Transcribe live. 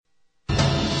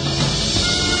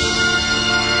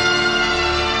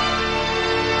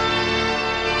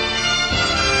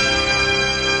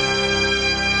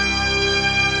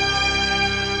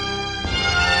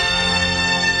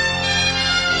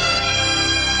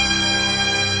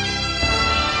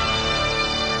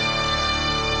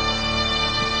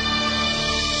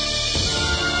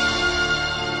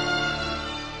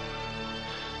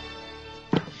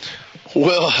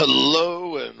Well,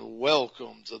 hello and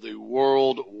welcome to the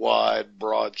worldwide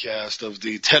broadcast of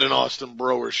the Ted and Austin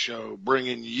Broer Show,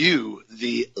 bringing you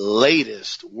the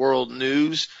latest world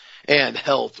news and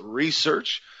health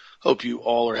research. Hope you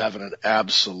all are having an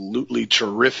absolutely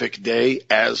terrific day,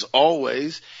 as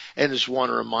always. And just want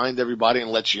to remind everybody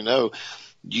and let you know,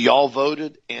 y'all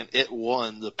voted and it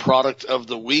won the product of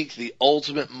the week, the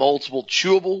ultimate multiple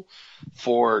chewable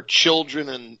for children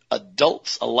and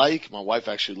adults alike. My wife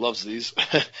actually loves these.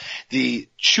 The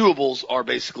chewables are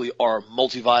basically our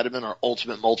multivitamin, our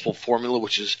ultimate multiple formula,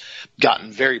 which has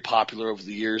gotten very popular over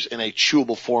the years in a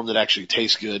chewable form that actually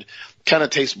tastes good. Kind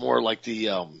of tastes more like the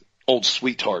old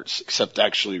sweet tarts, except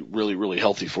actually really, really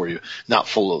healthy for you, not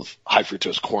full of high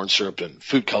fructose corn syrup and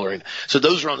food coloring. So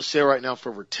those are on sale right now for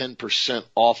over 10%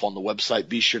 off on the website.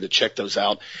 Be sure to check those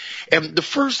out. And the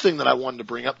first thing that I wanted to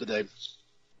bring up today,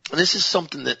 and this is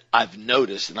something that I've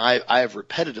noticed and I have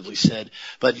repetitively said,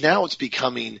 but now it's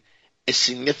becoming a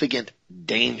significant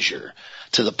danger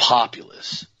to the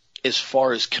populace as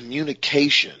far as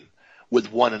communication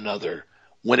with one another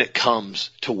when it comes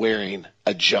to wearing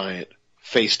a giant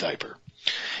face diaper.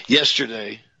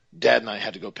 Yesterday, Dad and I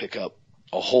had to go pick up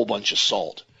a whole bunch of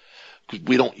salt because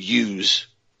we don't use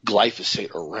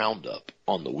glyphosate or Roundup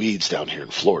on the weeds down here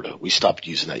in Florida. We stopped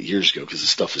using that years ago because the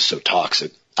stuff is so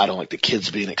toxic. I don't like the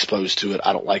kids being exposed to it.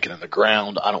 I don't like it in the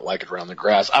ground. I don't like it around the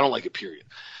grass. I don't like it, period.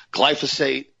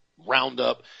 Glyphosate,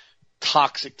 Roundup,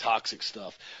 toxic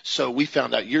stuff. So we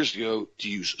found out years ago to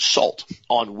use salt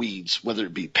on weeds, whether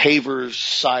it be pavers,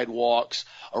 sidewalks,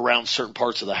 around certain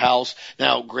parts of the house.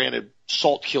 Now, granted,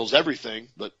 salt kills everything,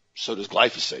 but so does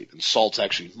glyphosate, and salt's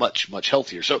actually much, much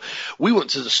healthier. So we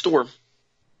went to the store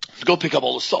to go pick up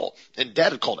all the salt, and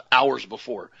Dad had called hours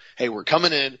before. Hey, we're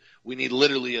coming in. We need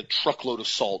literally a truckload of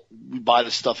salt. We buy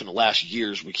this stuff in the last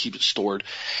years. We keep it stored.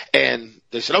 And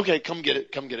they said, okay, come get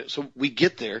it. So we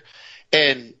get there,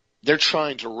 and they're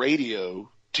trying to radio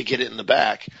to get it in the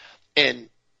back. And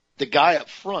the guy up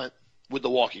front with the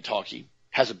walkie-talkie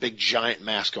has a big giant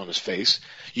mask on his face.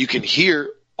 You can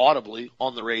hear audibly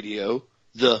on the radio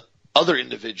the other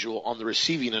individual on the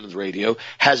receiving end of the radio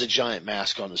has a giant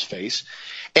mask on his face.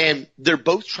 And they're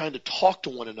both trying to talk to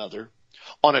one another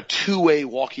on a two-way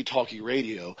walkie-talkie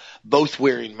radio, both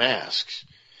wearing masks.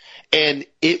 And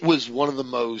it was one of the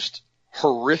most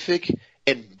horrific,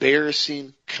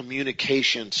 embarrassing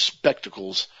communication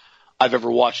spectacles I've ever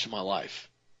watched in my life.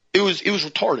 It was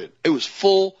retarded. It was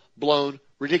full-blown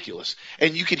ridiculous.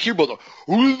 And you could hear both,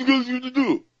 what are you guys going to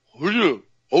do? What are you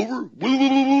over?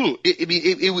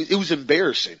 It was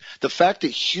embarrassing. The fact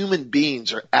that human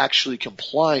beings are actually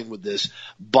complying with this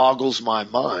boggles my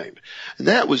mind. And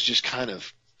that was just kind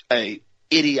of a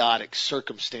idiotic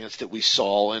circumstance that we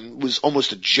saw, and was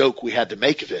almost a joke we had to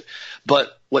make of it.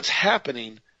 But what's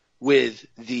happening with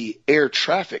the air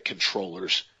traffic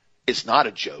controllers is not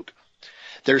a joke.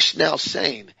 They're now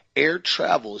saying air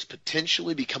travel is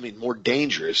potentially becoming more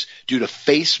dangerous due to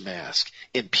face masks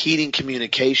impeding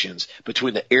communications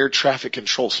between the air traffic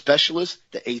control specialists,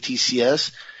 the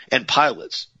ATCS, and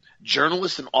pilots.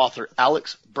 Journalist and author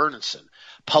Alex Bernison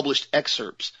published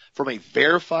excerpts from a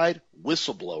verified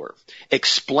whistleblower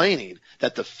explaining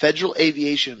that the Federal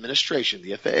Aviation Administration,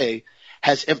 the FAA,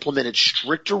 has implemented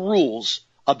stricter rules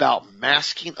about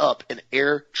masking up in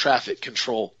air traffic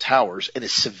control towers and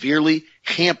is severely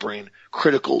hampering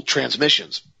critical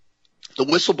transmissions. The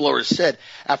whistleblower said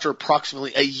after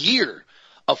approximately a year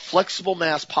of flexible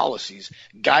mask policies,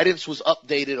 guidance was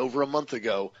updated over a month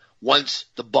ago once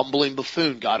the bumbling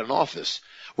buffoon got in office,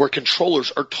 where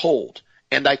controllers are told,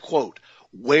 and I quote,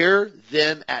 wear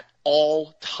them at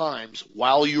all times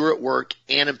while you're at work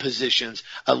and in positions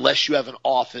unless you have an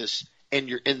office and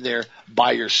you're in there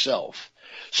by yourself.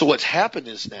 So what's happened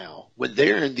is now, when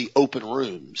they're in the open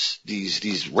rooms,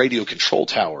 these radio control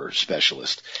tower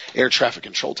specialists, air traffic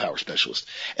control tower specialists,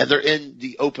 and they're in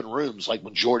the open rooms like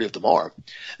majority of them are,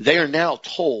 they are now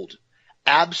told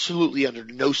absolutely under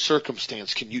no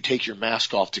circumstance can you take your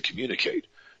mask off to communicate.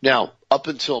 Now, up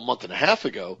until a month and a half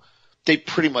ago, they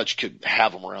pretty much could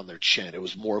have them around their chin. It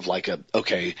was more of like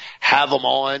okay, have them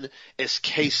on in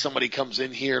case somebody comes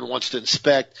in here and wants to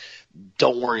inspect.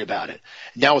 Don't worry about it.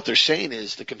 Now what they're saying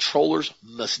is the controllers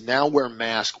must now wear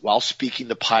masks while speaking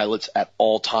to pilots at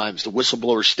all times. The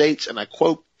whistleblower states, and I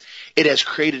quote, it has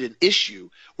created an issue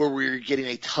where we're getting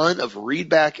a ton of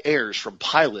readback errors from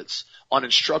pilots on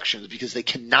instructions because they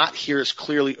cannot hear us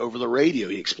clearly over the radio,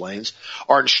 he explains.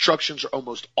 Our instructions are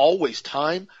almost always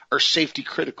time or safety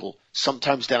critical,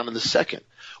 sometimes down in the second.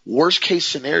 Worst case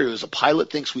scenario is a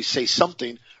pilot thinks we say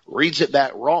something, reads it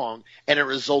back wrong, and it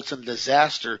results in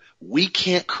disaster we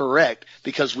can't correct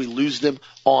because we lose them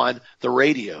on the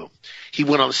radio. He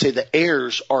went on to say the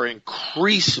errors are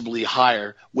increasingly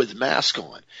higher with mask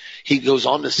on. He goes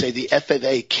on to say the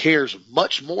FAA cares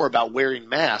much more about wearing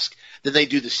masks than they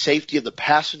do the safety of the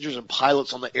passengers and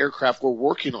pilots on the aircraft we're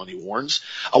working on, he warns.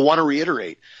 I want to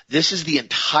reiterate, this is the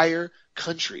entire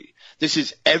country. This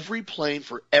is every plane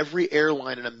for every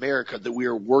airline in America that we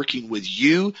are working with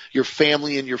you, your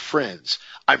family, and your friends.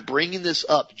 I'm bringing this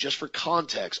up just for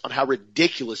context on how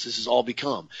ridiculous this has all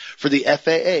become. For the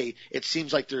FAA, it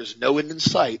seems like there is no end in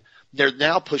sight. They're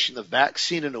now pushing the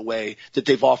vaccine in a way that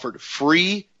they've offered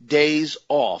free days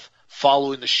off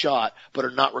following the shot, but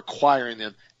are not requiring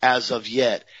them as of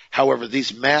yet. However,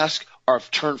 these masks are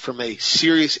turned from a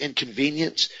serious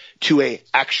inconvenience to a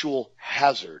actual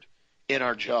hazard in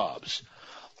our jobs.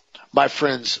 My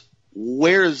friends,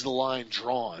 where is the line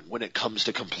drawn when it comes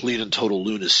to complete and total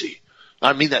lunacy?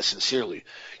 I mean that sincerely.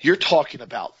 You're talking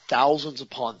about thousands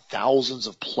upon thousands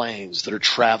of planes that are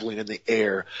traveling in the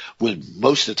air with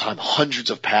most of the time hundreds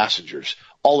of passengers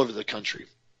all over the country.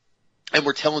 And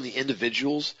we're telling the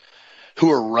individuals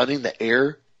who are running the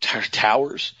air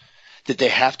towers that they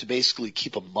have to basically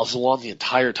keep a muzzle on the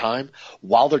entire time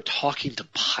while they're talking to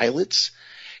pilots.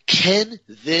 Can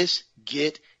this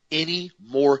get any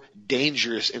more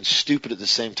dangerous and stupid at the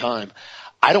same time?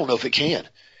 I don't know if it can.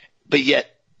 But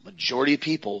yet, majority of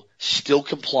people still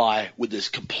comply with this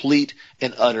complete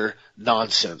and utter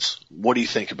nonsense. What do you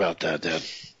think about that, Dad?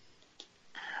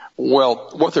 Well,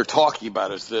 what they're talking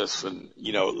about is this, and,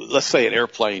 let's say an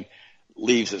airplane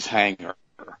leaves its hangar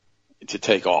to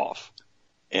take off,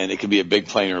 and it could be a big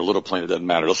plane or a little plane, it doesn't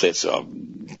matter. Let's say it's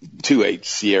 28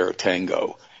 Sierra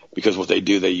Tango, because what they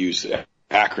do, they use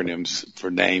acronyms for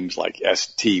names like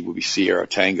ST would be Sierra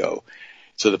Tango.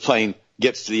 So the plane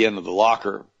gets to the end of the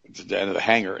locker, to the end of the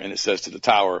hangar, and it says to the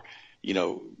tower,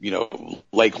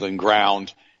 Lakeland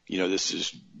ground, this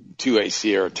is 28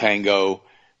 Sierra Tango,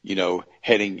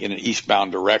 heading in an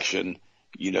eastbound direction,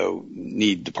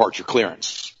 need departure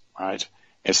clearance, right?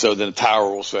 And so then the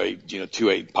tower will say,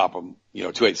 28 Papa,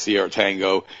 28 Sierra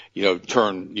Tango,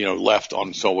 turn, left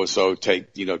on so-and-so,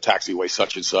 take, taxiway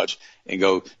such and such, and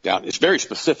go down. It's very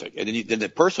specific. And then the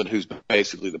person who's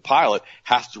basically the pilot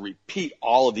has to repeat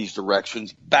all of these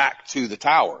directions back to the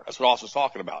tower. That's what Austin's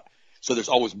talking about. So there's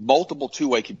always multiple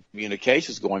two-way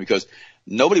communications going because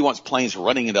nobody wants planes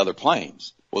running into other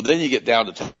planes. Well, then you get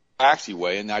down to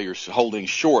taxiway, and now you're holding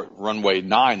short runway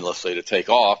 9, let's say, to take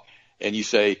off, and you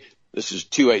say, this is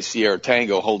 28 Sierra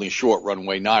Tango holding short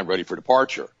runway 9, ready for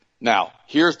departure. Now,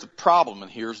 here's the problem, and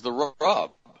here's the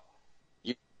rub.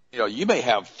 You may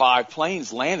have 5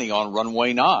 planes landing on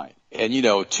runway 9, and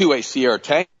 28 Sierra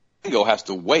Tango has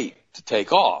to wait to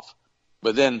take off.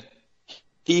 But then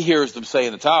he hears them say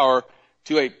in the tower,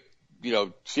 28,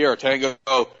 Sierra Tango,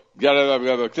 clear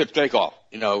for takeoff,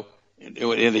 and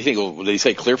they think, well, did he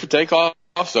say clear for takeoff?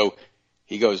 So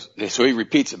he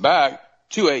repeats it back,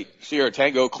 28 Sierra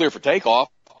Tango, clear for takeoff.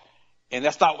 And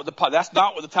that's not what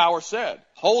the tower said.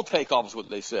 Hold takeoff is what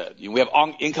they said. We have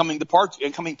incoming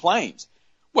planes.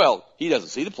 Well, he doesn't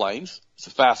see the planes. It's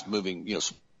a fast moving,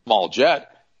 small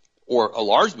jet or a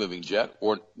large moving jet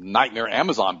or nightmare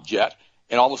Amazon jet.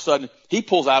 And all of a sudden he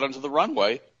pulls out onto the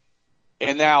runway.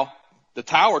 And now the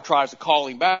tower tries to call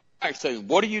him back saying,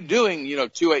 what are you doing?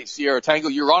 28 Sierra Tango,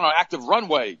 you're on an active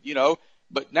runway,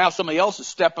 but now somebody else is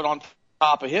stepping on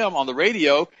top of him on the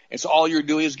radio. And so all you're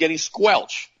doing is getting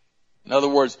squelch. In other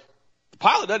words, the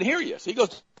pilot doesn't hear you. So he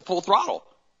goes full throttle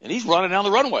and he's running down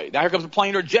the runway. Now here comes a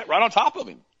plane or a jet right on top of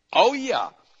him. Oh yeah.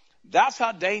 That's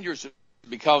how dangerous it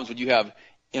becomes when you have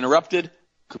interrupted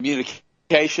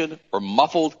communication or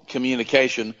muffled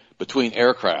communication between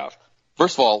aircraft.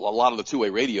 First of all, a lot of the two-way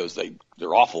radios,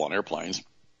 they're awful on airplanes.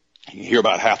 You hear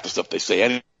about half the stuff they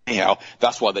say anyhow.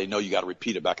 That's why they know you got to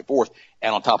repeat it back and forth.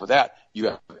 And on top of that, you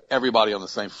have everybody on the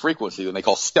same frequency, and they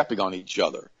call stepping on each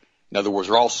other. In other words,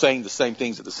 they're all saying the same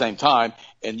things at the same time,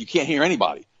 and you can't hear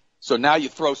anybody. So now you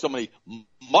throw so many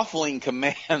muffling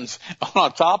commands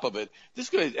on top of it. This is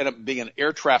going to end up being an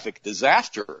air traffic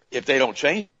disaster if they don't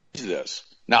change this.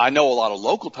 Now, I know a lot of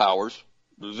local towers,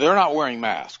 they're not wearing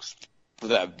masks for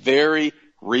that very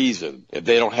reason. If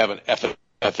they don't have an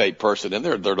FAA person in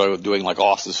there, they're doing like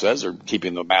Austin says, they're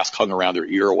keeping the mask hung around their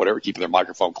ear or whatever, keeping their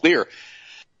microphone clear.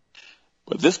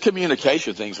 But this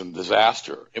communication thing's a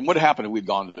disaster. And what happened if we'd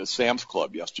gone to the Sam's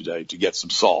Club yesterday to get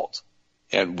some salt?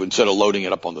 And instead of loading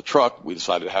it up on the truck, we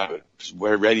decided to have it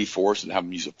ready for us and have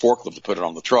them use a forklift to put it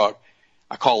on the truck.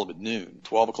 I called them at noon,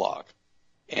 12 o'clock.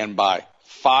 And by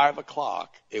 5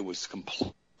 o'clock, it was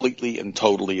completely and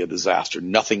totally a disaster.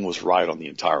 Nothing was right on the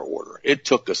entire order. It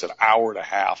took us an hour and a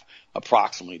half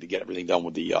approximately to get everything done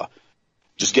with the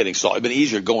just getting salt. It'd been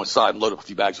easier to go inside and load up a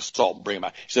few bags of salt and bring them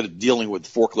out instead of dealing with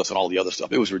forklifts and all the other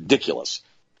stuff. It was ridiculous.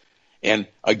 And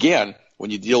again, when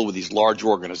you deal with these large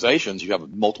organizations, you have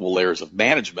multiple layers of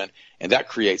management, and that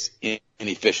creates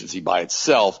inefficiency by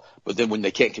itself. But then when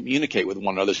they can't communicate with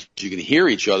one another, so you can hear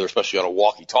each other, especially on a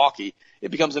walkie-talkie,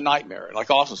 it becomes a nightmare. And like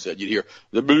Austin said, you'd hear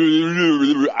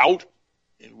the out,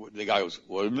 and the guy goes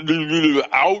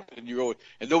out, and you go,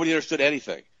 and nobody understood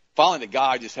anything. Finally, the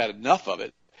guy just had enough of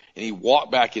it, and he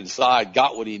walked back inside,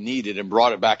 got what he needed, and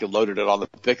brought it back and loaded it on the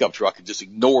pickup truck and just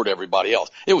ignored everybody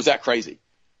else. It was that crazy.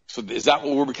 So is that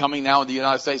what we're becoming now in the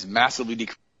United States? Massively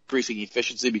decreasing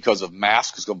efficiency because of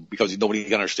masks, because nobody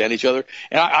can understand each other.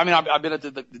 And I've been at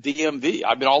the DMV.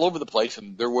 I've been all over the place,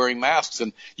 and they're wearing masks,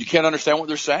 and you can't understand what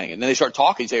they're saying. And then they start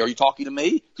talking. You say, "Are you talking to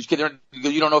me?" Because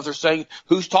you don't know if they're saying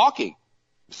who's talking.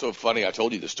 It's so funny. I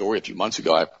told you the story a few months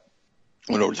ago. I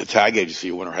went over to the tag agency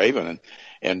in Winter Haven,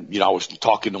 and I was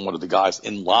talking to one of the guys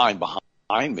in line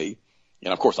behind me.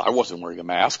 And of course, I wasn't wearing a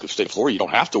mask. In State of Florida, you don't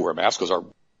have to wear a mask because our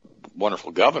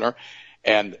wonderful governor.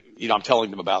 And, I'm telling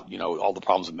them about, all the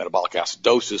problems of metabolic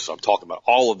acidosis. So I'm talking about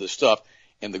all of this stuff.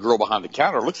 And the girl behind the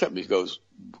counter looks at me and goes,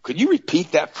 "Could you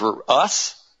repeat that for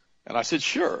us?" And I said,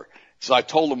 "Sure." So I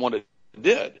told them what it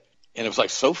did. And it was like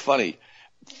so funny.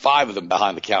 5 of them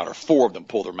behind the counter, 4 of them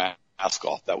pulled their mask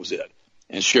off. That was it.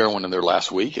 And Sharon went in there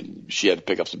last week, and she had to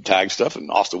pick up some tag stuff,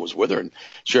 and Austin was with her. And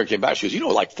Sharon came back. She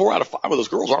goes, like 4 out of 5 of those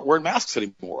girls aren't wearing masks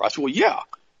anymore. I said, "Well, yeah.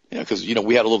 Because,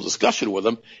 we had a little discussion with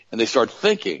them, and they started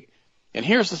thinking." And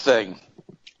here's the thing.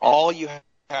 All you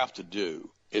have to do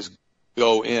is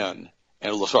go in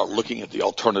and start looking at the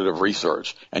alternative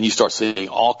research, and you start seeing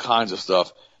all kinds of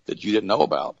stuff that you didn't know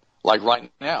about. Like right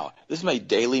now, this made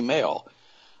Daily Mail.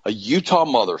 A Utah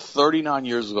mother, 39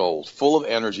 years old, full of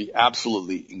energy,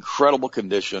 absolutely incredible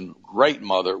condition, great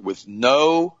mother with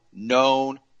no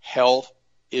known health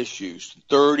issues,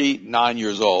 39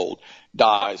 years old,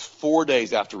 dies 4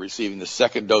 days after receiving the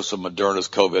second dose of Moderna's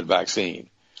COVID vaccine.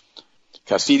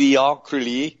 Cassidy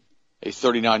Al-Krili, a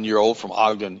 39-year-old from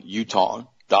Ogden, Utah,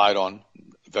 died on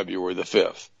February the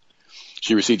 5th.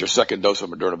 She received her second dose of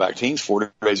Moderna vaccines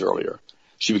 4 days earlier.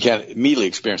 She began immediately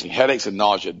experiencing headaches and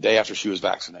nausea the day after she was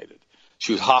vaccinated.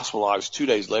 She was hospitalized 2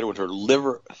 days later when her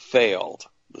liver failed.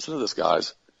 Listen to this,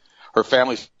 guys. Her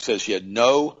family says she had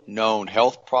no known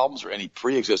health problems or any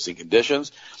pre-existing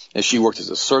conditions, and she worked as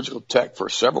a surgical tech for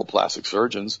several plastic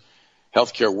surgeons.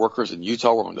 Healthcare workers in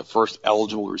Utah were among the first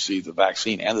eligible to receive the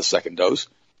vaccine and the second dose.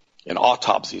 An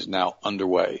autopsy is now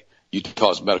underway.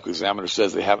 Utah's medical examiner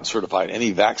says they haven't certified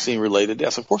any vaccine-related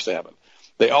deaths. Of course they haven't.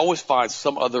 They always find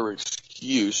some other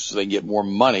excuse so they can get more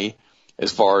money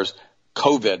as far as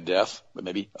COVID death, but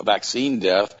maybe a vaccine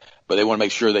death, but they want to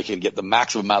make sure they can get the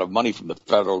maximum amount of money from the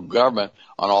federal government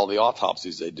on all the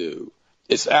autopsies they do.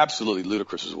 It's absolutely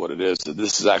ludicrous is what it is, that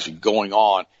this is actually going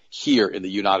on here in the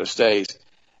United States,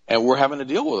 and we're having to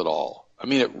deal with it all. I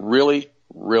mean, it really,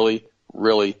 really,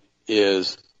 really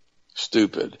is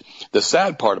stupid. The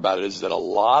sad part about it is that a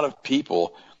lot of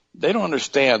people, they don't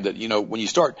understand that, when you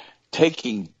start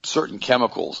taking certain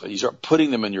chemicals and you start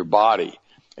putting them in your body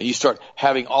and you start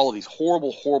having all of these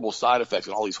horrible, horrible side effects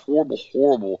and all these horrible,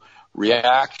 horrible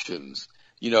reactions,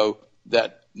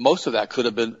 that most of that could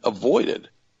have been avoided.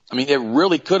 I mean, it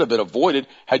really could have been avoided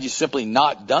had you simply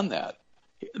not done that.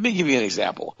 Let me give you an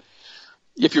example.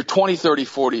 If you're 20, 30,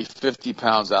 40, 50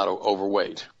 pounds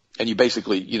overweight and you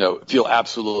basically, feel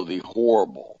absolutely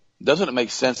horrible, doesn't it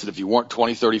make sense that if you weren't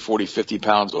 20, 30, 40, 50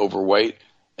 pounds overweight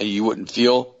and you wouldn't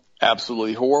feel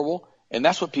absolutely horrible? And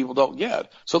that's what people don't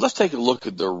get. So let's take a look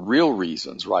at the real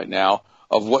reasons right now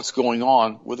of what's going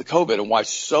on with the COVID and why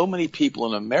so many people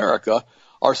in America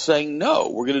are saying, no,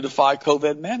 we're going to defy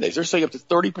COVID mandates. They're saying up to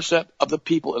 30% of the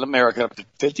people in America, up to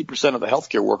 50% of the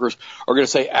healthcare workers are going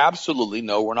to say, absolutely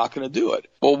no, we're not going to do it.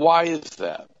 Well, why is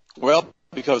that? Well,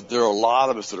 because there are a lot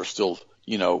of us that are still,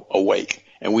 awake,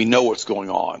 and we know what's going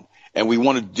on, and we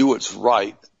want to do what's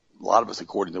right. A lot of us,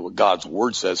 according to what God's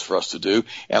word says for us to do,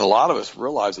 and a lot of us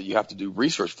realize that you have to do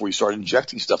research before you start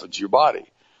injecting stuff into your body.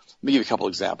 Let me give you a couple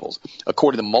examples.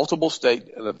 According to multiple state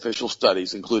and official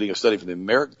studies, including a study from the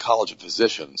American College of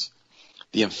Physicians,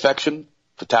 the infection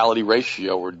fatality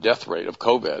ratio or death rate of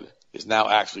COVID is now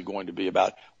actually going to be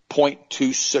about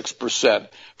 0.26%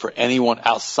 for anyone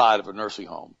outside of a nursing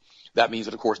home. That means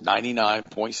that, of course,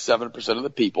 99.7% of the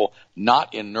people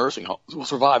not in nursing homes will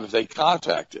survive if they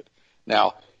contract it.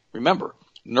 Now, remember,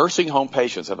 nursing home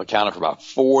patients have accounted for about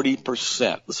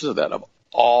 40%, listen to that, of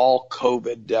all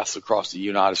COVID deaths across the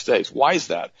United States. Why is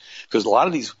that? Because a lot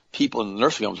of these people in the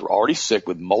nursing homes were already sick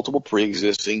with multiple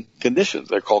pre-existing conditions.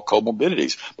 They're called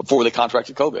comorbidities before they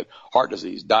contracted COVID. Heart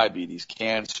disease, diabetes,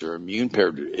 cancer,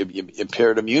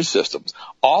 impaired immune systems.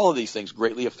 All of these things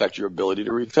greatly affect your ability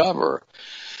to recover.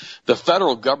 The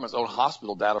federal government's own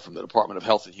hospital data from the Department of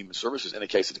Health and Human Services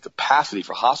indicates that the capacity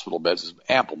for hospital beds is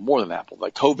ample, more than ample.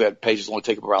 Like COVID patients only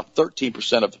take up around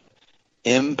 13% of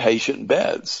inpatient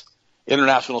beds.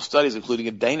 International studies, including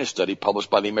a Danish study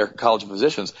published by the American College of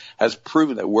Physicians, has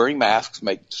proven that wearing masks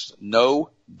makes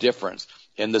no difference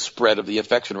in the spread of the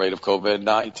infection rate of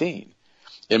COVID-19.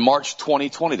 In March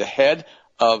 2020, the head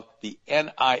of the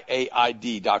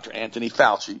NIAID, Dr. Anthony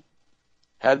Fauci,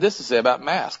 had this to say about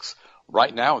masks.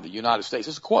 Right now in the United States,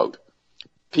 this is a quote,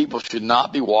 people should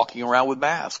not be walking around with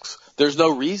masks. There's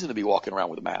no reason to be walking around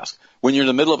with a mask. When you're in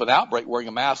the middle of an outbreak, wearing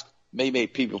a mask may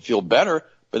make people feel better,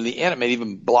 but in the end, it may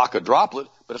even block a droplet,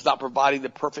 but it's not providing the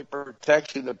perfect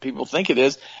protection that people think it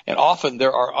is. And often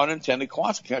there are unintended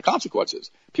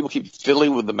consequences. People keep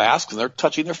fiddling with the masks and they're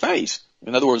touching their face.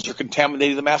 In other words, they're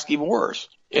contaminating the mask even worse.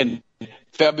 In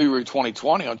February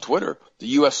 2020 on Twitter, the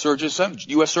U.S.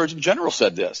 Surgeon General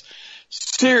said this.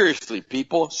 Seriously,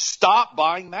 people, stop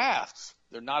buying masks.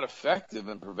 They're not effective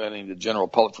in preventing the general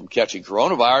public from catching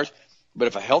coronavirus. But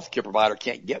if a healthcare provider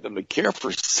can't get them to care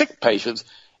for sick patients,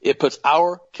 it puts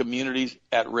our communities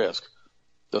at risk.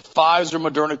 The Pfizer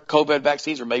Moderna COVID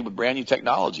vaccines are made with brand new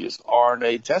technology. It's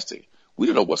RNA testing. We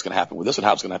don't know what's going to happen with this and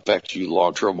how it's going to affect you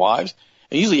long-term wise.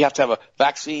 And usually you have to have a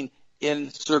vaccine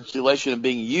in circulation and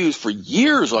being used for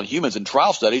years on humans in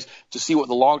trial studies to see what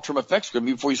the long-term effects are going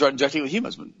to be before you start injecting with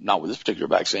humans, but not with this particular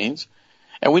vaccines.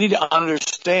 And we need to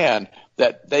understand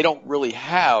that they don't really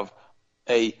have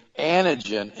a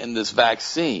antigen in this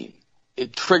vaccine.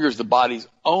 It triggers the body's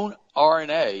own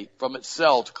RNA from its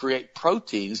cell to create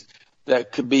proteins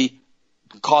that could be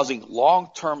causing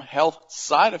long-term health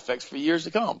side effects for years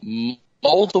to come.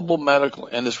 Multiple medical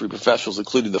industry professionals,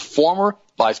 including the former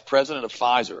vice president of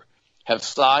Pfizer, have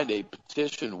signed a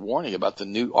petition warning about the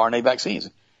new RNA vaccines,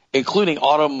 including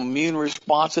autoimmune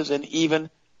responses and even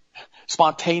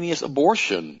spontaneous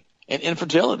abortion and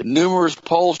infertility. Numerous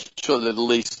polls show that at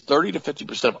least 30 to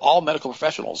 50% of all medical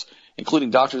professionals,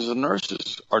 including doctors and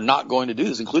nurses, are not going to do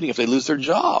this, including if they lose their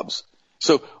jobs.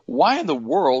 So why in the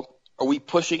world are we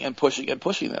pushing and pushing and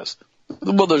pushing this?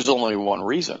 Well, there's only one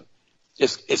reason.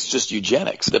 It's just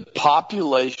eugenics. The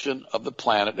population of the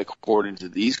planet, according to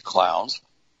these clowns,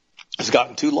 has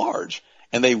gotten too large,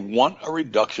 and they want a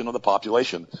reduction of the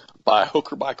population by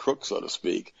hook or by crook, so to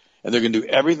speak. And they're going to do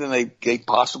everything they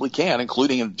possibly can,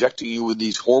 including injecting you with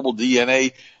these horrible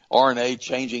DNA, RNA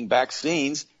changing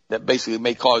vaccines that basically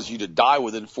may cause you to die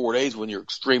within 4 days when you're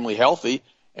extremely healthy.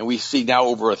 And we see now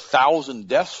over 1,000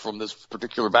 deaths from this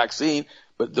particular vaccine,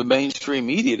 but the mainstream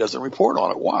media doesn't report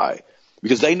on it. Why?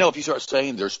 Because they know if you start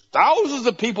saying there's thousands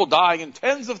of people dying and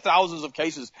tens of thousands of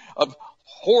cases of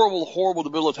horrible, horrible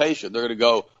debilitation, they're going to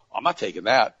go, I'm not taking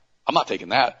that. I'm not taking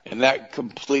that. And that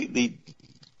completely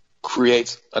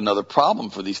creates another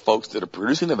problem for these folks that are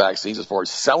producing the vaccines as far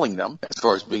as selling them, as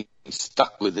far as being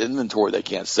stuck with inventory they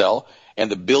can't sell,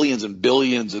 and the billions and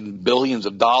billions and billions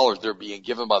of dollars they're being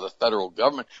given by the federal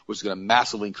government, which is going to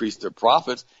massively increase their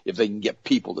profits if they can get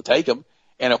people to take them.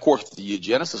 And, of course, the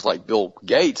eugenicists like Bill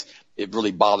Gates, it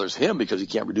really bothers him because he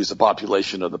can't reduce the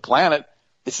population of the planet.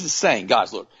 This is saying,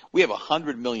 guys, look, we have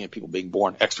 100 million people being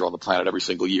born extra on the planet every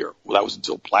single year. Well, that was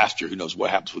until last year. Who knows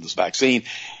what happens with this vaccine?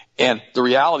 And the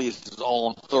reality is it's all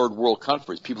in third world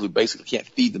countries, people who basically can't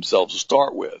feed themselves to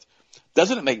start with.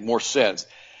 Doesn't it make more sense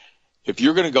if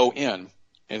you're going to go in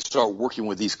and start working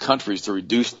with these countries to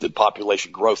reduce the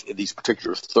population growth in these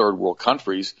particular third world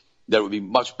countries, that it would be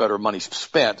much better money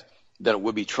spent than it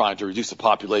would be trying to reduce the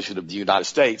population of the United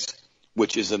States,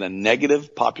 which is in a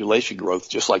negative population growth,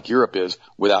 just like Europe is,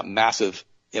 without massive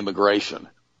immigration.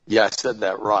 Yeah, I said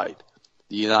that right.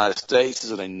 The United States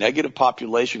is in a negative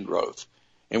population growth.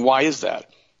 And why is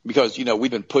that? Because, you know, we've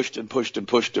been pushed and pushed and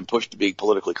pushed and pushed to being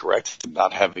politically correct,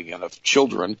 not having enough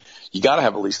children. You got to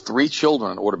have at least 3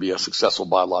 children in order to be a successful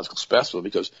biological specimen,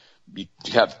 because you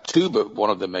have 2, but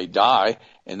one of them may die,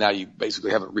 and now you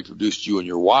basically haven't reproduced you and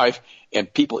your wife.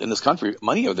 And people in this country,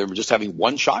 many of them are just having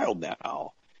 1 child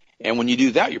now. And when you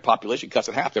do that, your population cuts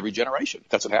in half every generation.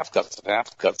 Cuts in half, cuts in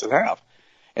half, cuts in half.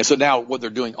 And so now what they're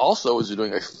doing also is they're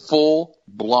doing a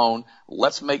full-blown,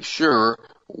 let's make sure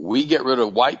we get rid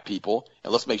of white people,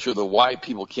 and let's make sure the white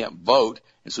people can't vote.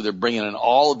 And so they're bringing in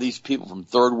all of these people from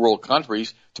third world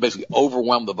countries to basically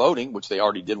overwhelm the voting, which they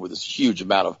already did with this huge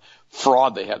amount of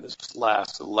fraud they had this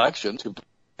last election, to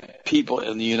people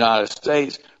in the United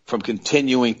States from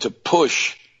continuing to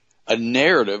push a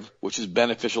narrative which is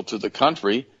beneficial to the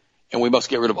country. And we must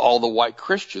get rid of all the white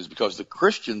Christians, because the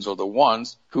Christians are the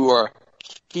ones who are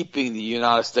keeping the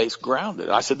United States grounded.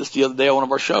 I said this the other day on one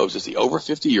of our shows. It's the over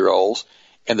 50-year-olds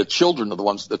and the children are the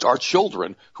ones, that's our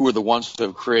children, who are the ones that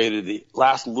have created the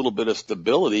last little bit of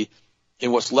stability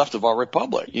in what's left of our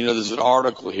republic. You know, there's an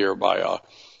article here by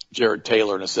Jared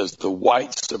Taylor, and it says, "The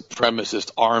white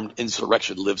supremacist armed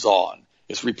insurrection lives on."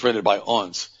 It's reprinted by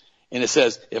UNS. And it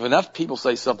says, if enough people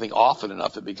say something often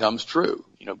enough, it becomes true.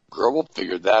 You know, Goebbels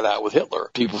figured that out with Hitler.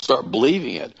 People start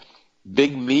believing it.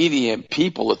 Big media and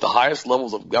people at the highest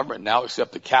levels of government now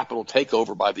accept the Capitol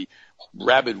takeover by the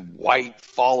rabid white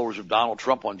followers of Donald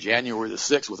Trump on January the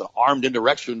 6th with an armed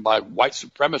insurrection by white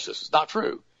supremacists. It's not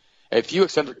true. A few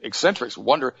eccentrics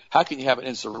wonder, how can you have an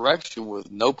insurrection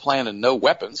with no plan and no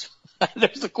weapons?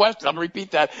 There's the question. I'm going to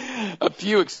repeat that. A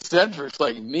few eccentrics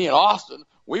like me and Austin,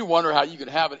 we wonder how you can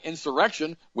have an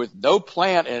insurrection with no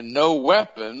plan and no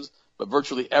weapons, but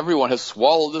virtually everyone has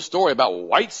swallowed the story about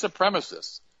white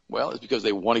supremacists. Well, it's because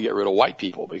they want to get rid of white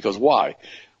people. Because why?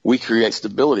 We create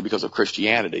stability because of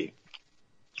Christianity.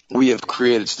 We have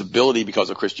created stability because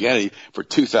of Christianity for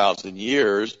 2,000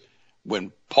 years,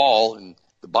 when Paul and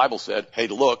the Bible said, hey,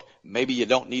 look, maybe you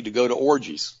don't need to go to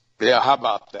orgies. Yeah, how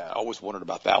about that? I always wondered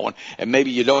about that one. And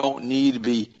maybe you don't need to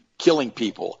be killing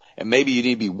people. And maybe you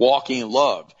need to be walking in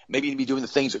love. Maybe you need to be doing the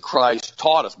things that Christ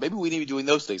taught us. Maybe we need to be doing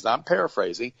those things. Now, I'm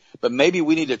paraphrasing, but maybe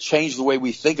we need to change the way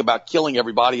we think about killing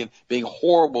everybody and being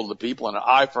horrible to people, and an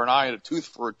eye for an eye and a tooth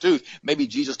for a tooth. Maybe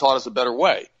Jesus taught us a better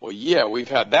way. Well, yeah, we've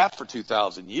had that for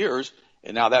 2,000 years,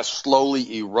 and now that's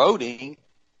slowly eroding.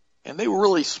 And they were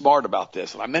really smart about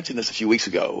this. And I mentioned this a few weeks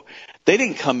ago. They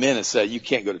didn't come in and say, you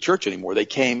can't go to church anymore. They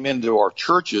came into our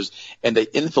churches and they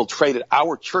infiltrated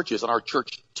our churches and our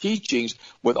church teachings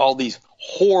with all these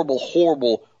horrible,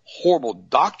 horrible, horrible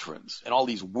doctrines and all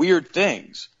these weird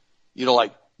things. You know,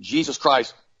 like Jesus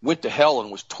Christ went to hell and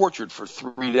was tortured for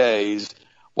 3 days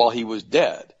while he was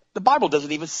dead. The Bible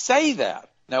doesn't even say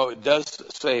that. Now, it does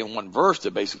say in one verse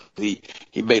that basically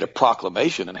he made a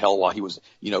proclamation in hell while he was,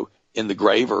 you know, in the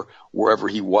grave or wherever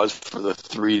he was for the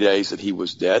 3 days that he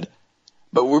was dead.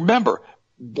 But remember,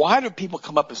 why do people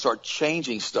come up and start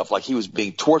changing stuff like he was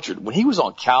being tortured? When he was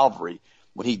on Calvary,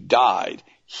 when he died,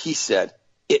 he said,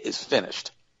 it is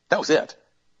finished. That was it.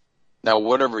 Now,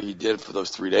 whatever he did for those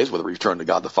 3 days, whether he returned to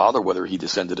God the Father, whether he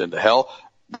descended into hell,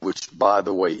 which, by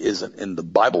the way, isn't in the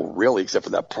Bible really, except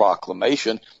for that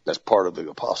proclamation that's part of the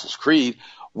Apostles' Creed,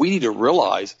 we need to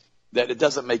realize that it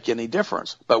doesn't make any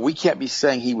difference. But we can't be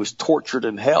saying he was tortured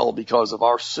in hell because of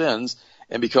our sins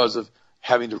and because of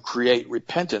having to create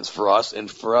repentance for us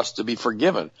and for us to be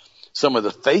forgiven. Some of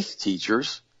the faith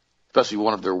teachers, especially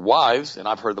one of their wives, and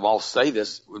I've heard them all say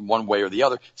this in one way or the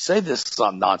other, say this is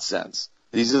some nonsense.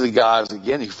 These are the guys,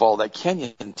 again, who follow that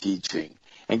Kenyan teaching.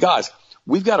 And guys,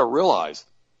 we've got to realize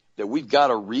that we've got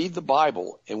to read the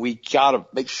Bible, and we got to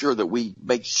make sure that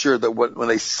when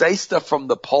they say stuff from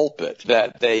the pulpit,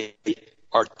 that they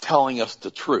are telling us the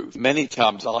truth. Many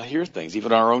times I'll hear things,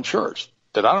 even in our own church,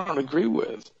 that I don't agree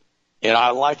with. And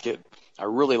I like it. I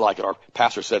really like it. Our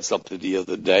pastor said something the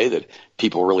other day that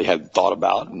people really hadn't thought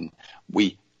about. And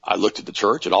I looked at the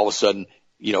church, and all of a sudden,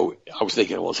 you know, I was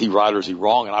thinking, well, is he right or is he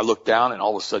wrong? And I looked down, and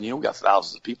all of a sudden, you know, we got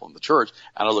thousands of people in the church.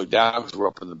 And I looked down because we're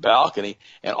up in the balcony,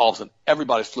 and all of a sudden,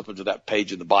 everybody's flipping to that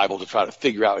page in the Bible to try to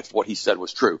figure out if what he said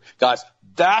was true. Guys,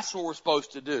 that's what we're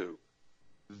supposed to do.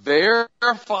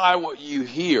 Verify what you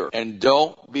hear, and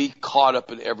don't be caught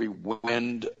up in every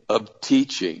wind of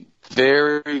teaching.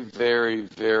 Very, very,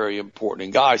 very important.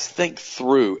 And guys, think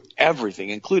through everything,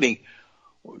 including,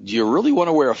 do you really want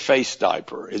to wear a face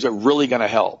diaper? Is it really going to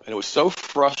help? And it was so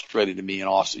frustrating to me in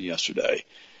Austin yesterday.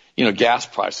 You know, gas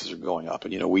prices are going up,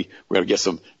 and, you know, we're going to get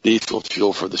some diesel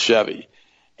fuel for the Chevy.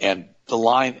 And the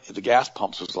line at the gas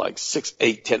pumps was like 6,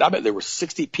 8, 10. I bet there were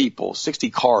 60 people,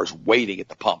 60 cars waiting at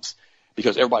the pumps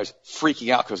because everybody's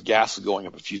freaking out because gas is going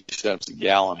up a few cents a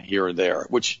gallon here and there,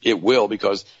 which it will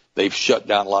because they've shut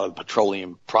down a lot of the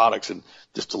petroleum products and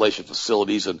distillation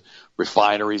facilities and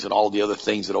refineries and all the other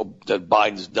things that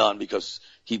Biden's done because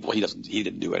he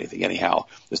didn't do anything anyhow.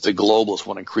 It's the globalists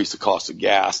want to increase the cost of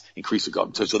gas,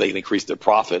 so they can increase their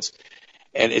profits.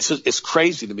 And it's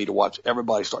crazy to me to watch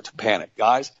everybody start to panic.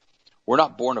 Guys, we're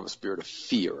not born of a spirit of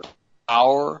fear,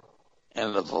 power,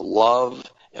 and of a love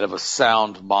and of a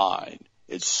sound mind.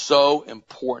 It's so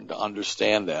important to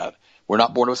understand that. We're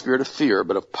not born of a spirit of fear,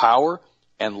 but of power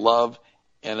and love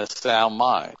and a sound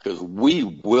mind, because we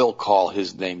will call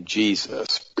his name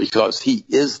Jesus, because he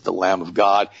is the Lamb of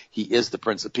God. He is the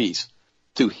Prince of Peace.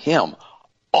 Through him,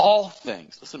 all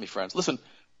things, listen to me, friends, listen,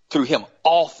 through him,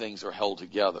 all things are held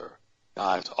together.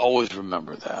 Guys, always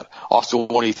remember that. Also,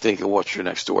 what do you think of what's your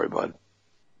next story, bud?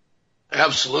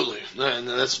 Absolutely. And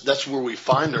that's where we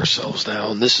find ourselves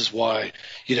now. And this is why,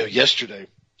 yesterday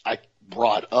I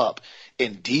brought up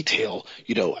in detail,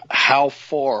 how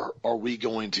far are we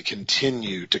going to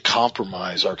continue to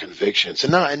compromise our convictions?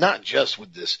 And not just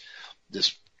with this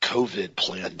COVID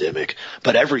pandemic,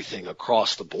 but everything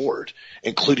across the board,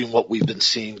 including what we've been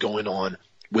seeing going on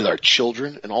with our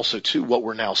children, and also too what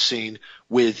we're now seeing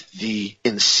with the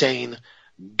insane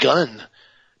gun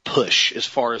push as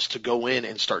far as to go in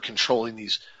and start controlling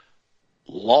these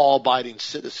law-abiding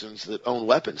citizens that own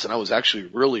weapons. And I was actually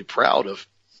really proud of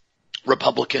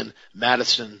Republican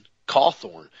Madison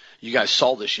Cawthorn. You guys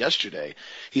saw this yesterday.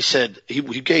 He said he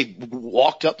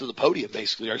walked up to the podium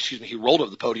he rolled up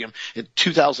to the podium. In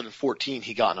 2014,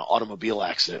 he got in an automobile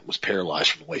accident, was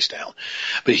paralyzed from the waist down.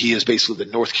 But he is basically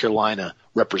the North Carolina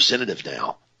representative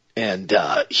now. And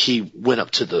he went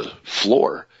up to the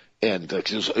floor, and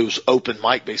it was open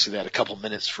mic. Basically, they had a couple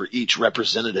minutes for each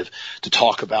representative to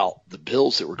talk about the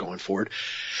bills that were going forward.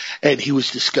 And he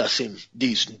was discussing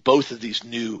both of these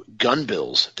new gun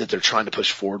bills that they're trying to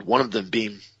push forward, one of them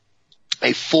being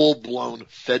a full-blown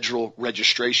federal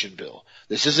registration bill.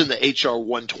 This isn't the H.R.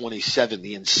 127,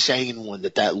 the insane one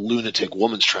that lunatic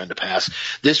woman's trying to pass.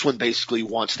 This one basically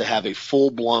wants to have a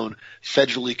full-blown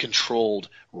federally controlled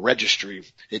registry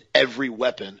that every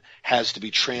weapon has to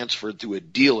be transferred through a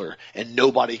dealer, and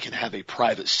nobody can have a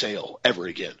private sale ever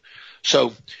again.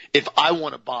 So if I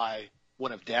want to buy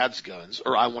one of Dad's guns,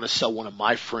 or I want to sell one of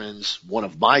my friends one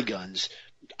of my guns,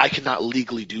 I cannot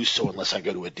legally do so unless I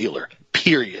go to a dealer,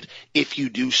 period. If you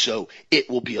do so, it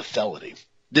will be a felony.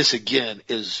 This, again,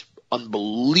 is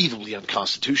unbelievably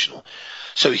unconstitutional.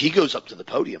 So he goes up to the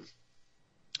podium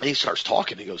and he starts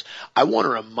talking. He goes, I want to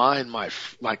remind my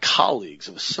colleagues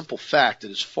of a simple fact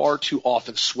that is far too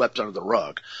often swept under the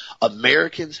rug.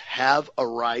 Americans have a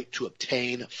right to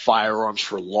obtain firearms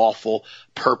for lawful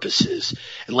purposes.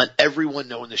 And let everyone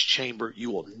know in this chamber,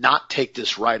 you will not take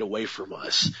this right away from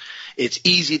us. It's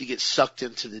easy to get sucked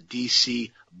into the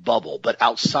D.C. bubble, but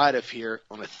outside of here,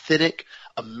 on authentic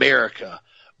America,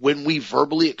 when we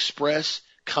verbally express,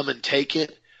 come and take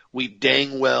it, we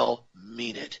dang well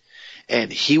mean it.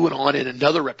 And he went on, and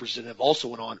another representative also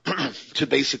went on to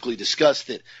basically discuss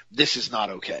that this is not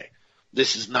okay.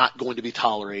 This is not going to be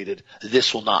tolerated.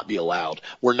 This will not be allowed.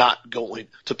 We're not going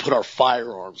to put our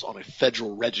firearms on a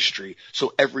federal registry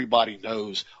so everybody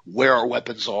knows where our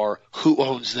weapons are, who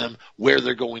owns them, where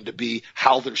they're going to be,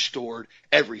 how they're stored,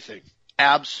 everything.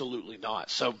 Absolutely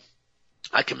not. So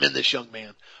I commend this young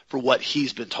man for what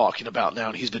he's been talking about now,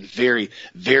 and he's been very,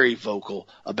 very vocal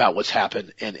about what's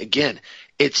happened. And again,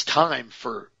 it's time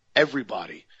for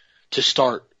everybody to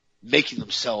start making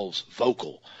themselves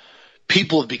vocal.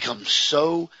 People have become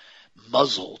so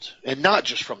muzzled, and not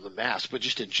just from the mask, but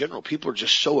just in general. People are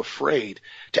just so afraid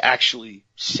to actually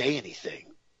say anything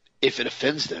if it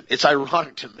offends them. It's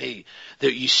ironic to me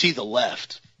that you see the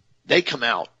left, they come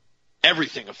out,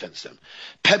 everything offends them.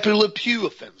 Pepe Le Pew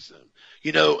offends them.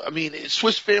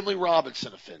 Swiss Family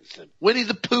Robinson offends them. Winnie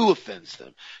the Pooh offends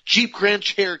them. Jeep Grand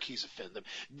Cherokees offend them.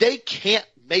 They can't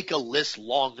make a list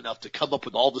long enough to come up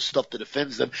with all the stuff that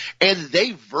offends them, and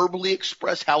they verbally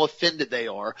express how offended they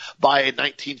are by a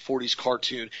 1940s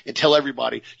cartoon and tell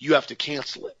everybody you have to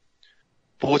cancel it.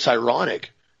 But what's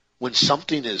ironic, when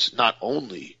something is not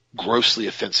only grossly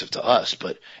offensive to us,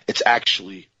 but it's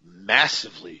actually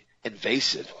massively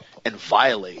invasive and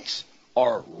violates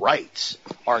our rights,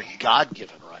 our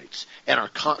God-given rights, and our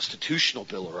constitutional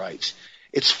Bill of Rights.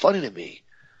 It's funny to me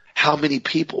how many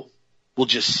people will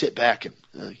just sit back and,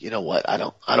 you know what, I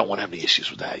don't want to have any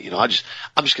issues with that. I'm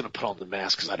just going to put on the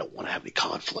mask because I don't want to have any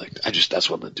conflict. That's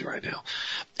what I'm going to do right now.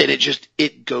 And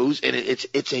it goes, and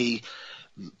it's a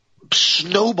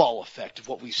snowball effect of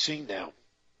what we've seen now,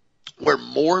 where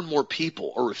more and more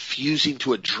people are refusing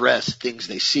to address things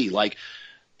they see, like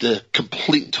the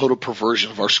complete and total perversion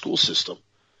of our school system.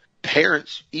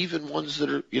 Parents, even ones that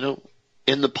are,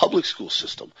 in the public school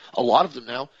system, a lot of them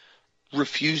now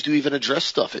refuse to even address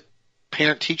stuff at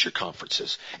parent-teacher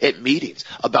conferences, at meetings,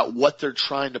 about what they're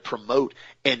trying to promote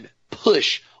and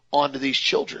push onto these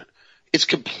children. It's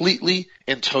completely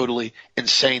and totally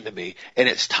insane to me, and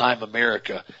it's time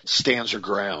America stands her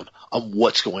ground on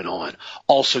what's going on.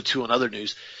 Also, too, in other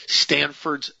news,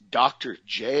 Stanford's Dr.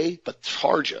 Jay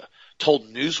Bhattacharya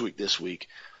told Newsweek this week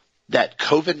that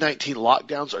COVID-19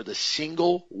 lockdowns are the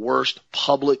single worst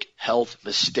public health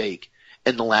mistake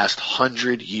in the last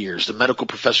 100 years. The medical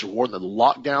professor warned that the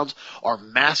lockdowns are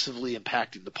massively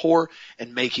impacting the poor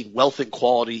and making wealth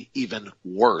inequality even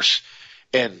worse.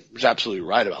 And he's absolutely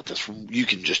right about this. You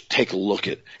can just take a look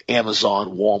at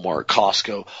Amazon, Walmart,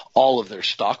 Costco, all of their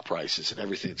stock prices and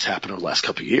everything that's happened over the last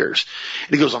couple of years.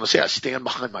 And he goes on to say, I stand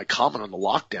behind my comment on the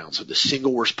lockdowns are the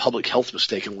single worst public health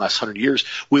mistake in the last 100 years.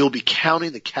 We will be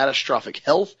counting the catastrophic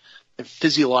health and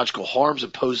physiological harms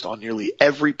imposed on nearly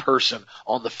every person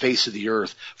on the face of the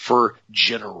earth for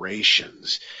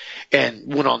generations.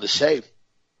 And went on to say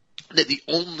that the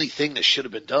only thing that should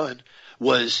have been done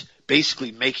was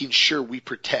basically making sure we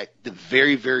protect the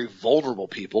very, very vulnerable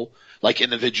people, like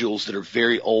individuals that are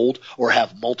very old or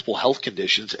have multiple health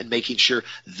conditions, and making sure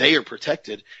they are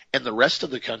protected, and the rest of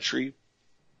the country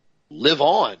live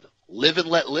on, live and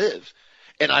let live.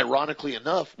 And ironically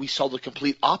enough, we saw the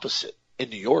complete opposite in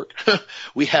New York.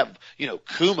 We have,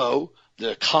 Cuomo,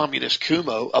 the communist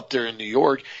Cuomo up there in New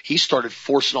York. He started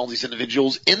forcing all these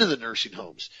individuals into the nursing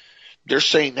homes. They're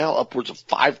saying now upwards of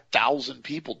 5,000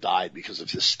 people died because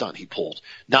of this stunt he pulled.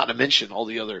 Not to mention all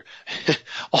the other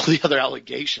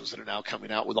allegations that are now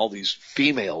coming out with all these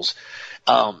females.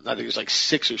 I think there's like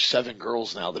 6 or 7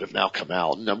 girls now that have now come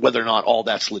out. And whether or not all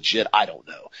that's legit, I don't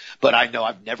know. But I know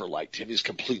I've never liked him. He's a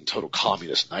complete and total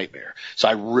communist nightmare. So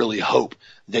I really hope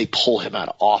they pull him out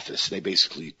of office. They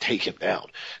basically take him down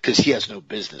because he has no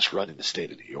business running the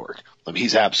state of New York. I mean,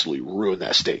 he's absolutely ruined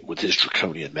that state with his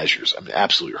draconian measures. I mean,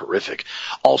 absolutely horrific.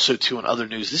 Also, too, in other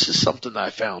news, this is something that I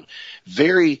found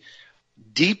very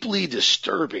deeply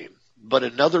disturbing, but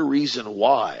another reason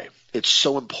why it's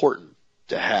so important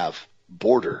to have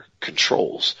border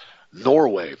controls.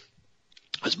 Norway,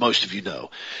 as most of you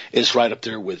know, is right up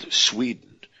there with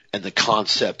Sweden and the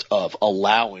concept of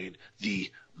allowing the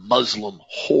Muslim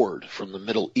horde from the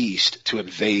Middle East to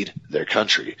invade their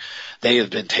country. They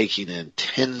have been taking in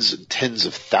tens and tens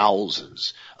of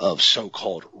thousands of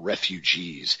so-called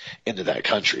refugees into that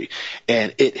country,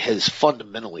 and it has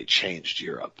fundamentally changed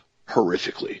Europe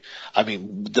horrifically. I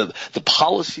mean, the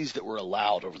policies that were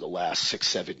allowed over the last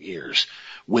 6-7 years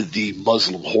with the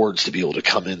Muslim hordes to be able to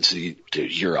come into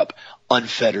Europe,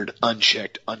 unfettered,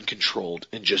 unchecked, uncontrolled,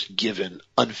 and just given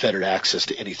unfettered access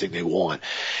to anything they want,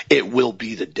 it will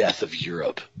be the death of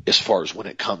Europe as far as when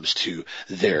it comes to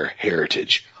their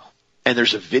heritage. And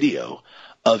there's a video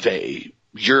of a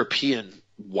European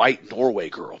white Norway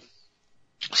girl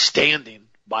standing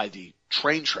by the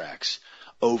train tracks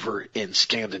over in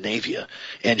Scandinavia,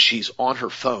 and she's on her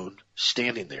phone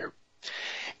standing there,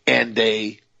 and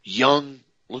a young,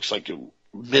 looks like a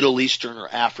Middle Eastern or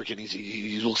African,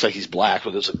 he looks like he's black, but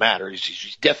it doesn't matter,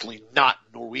 he's definitely not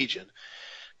Norwegian,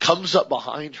 comes up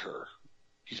behind her,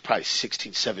 he's probably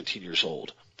 16, 17 years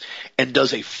old, and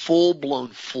does a full-blown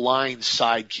flying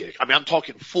side kick. I mean, I'm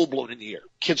talking full-blown in the air.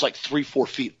 Kid's like 3-4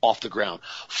 feet off the ground.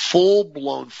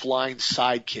 Full-blown flying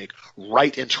side kick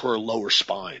right into her lower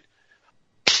spine.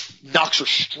 Knocks her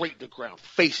straight to the ground,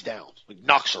 face down, like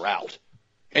knocks her out,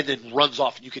 and then runs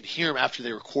off. And you can hear them after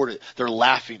they record it. They're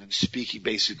laughing and speaking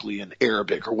basically in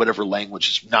Arabic or whatever language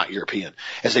is not European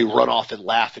as they run off and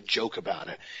laugh and joke about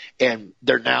it. And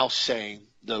they're now saying,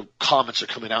 the comments are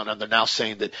coming out, and they're now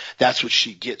saying that that's what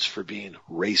she gets for being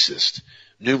racist.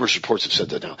 Numerous reports have said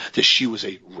that now, that she was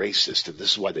a racist, and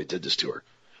this is why they did this to her,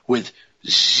 with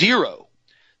zero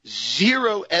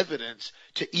evidence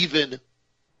to even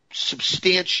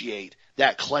substantiate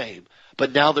that claim.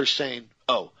 But now they're saying,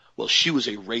 oh, well, she was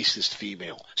a racist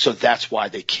female, so that's why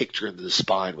they kicked her into the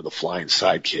spine with a flying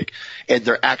sidekick. And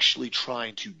they're actually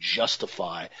trying to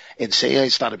justify and say, hey,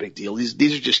 it's not a big deal.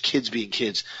 These are just kids being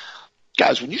kids.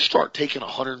 Guys, when you start taking a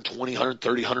 120,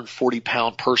 130, 140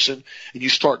 pound person and you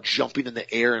start jumping in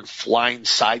the air and flying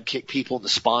sidekick people in the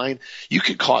spine, you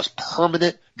can cause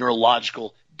permanent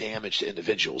neurological damage to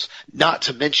individuals. Not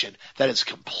to mention that it's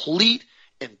complete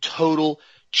and total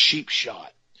cheap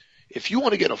shot. If you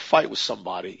want to get in a fight with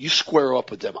somebody, you square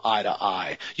up with them eye to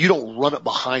eye. You don't run up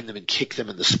behind them and kick them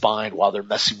in the spine while they're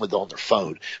messing with it on their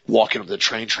phone, walking over the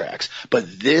train tracks. But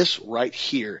this right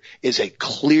here is a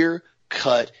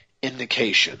clear-cut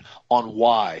indication on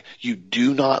why you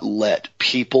do not let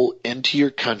people into your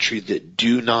country that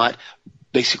do not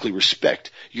basically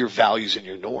respect your values and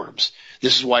your norms.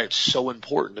 This is why it's so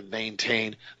important to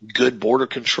maintain good border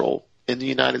control in the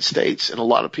United States. And a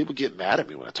lot of people get mad at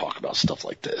me when I talk about stuff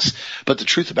like this. But the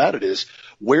truth about it is,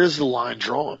 where's the line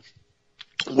drawn?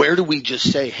 Where do we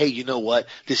just say, hey, you know what?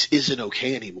 This isn't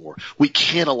okay anymore. We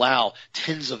can't allow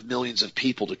tens of millions of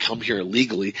people to come here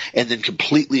illegally and then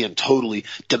completely and totally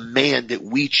demand that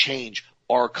we change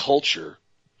our culture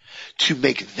to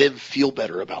make them feel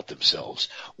better about themselves.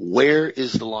 Where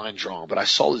is the line drawn? But I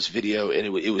saw this video and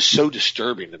it was so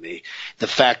disturbing to me. The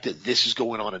fact that this is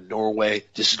going on in Norway,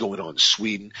 this is going on in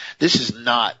Sweden. This is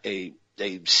not a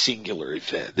singular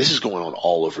event. This is going on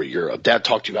all over Europe. Dad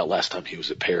talked to you about last time he was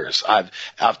at Paris. I've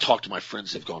talked to my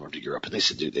friends that have gone over to Europe and they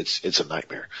said, dude, it's a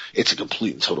nightmare. It's a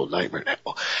complete and total nightmare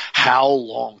now. How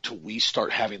long till we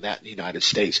start having that in the United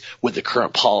States with the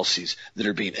current policies that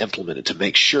are being implemented to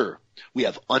make sure we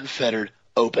have unfettered,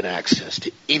 open access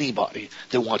to anybody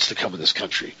that wants to come in this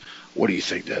country? What do you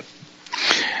think, Dad?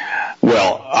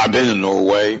 Well, I've been to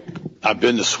Norway. I've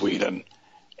been to Sweden.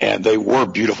 And they were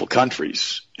beautiful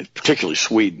countries, particularly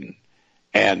Sweden.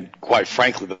 And quite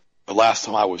frankly, the last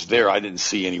time I was there, I didn't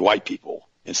see any white people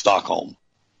in Stockholm.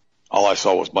 All I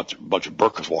saw was a bunch of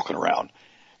burkas walking around.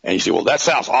 And you say, well, that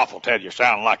sounds awful, Ted. You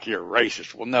sound like you're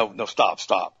racist. Well, no, stop.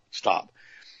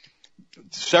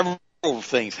 Several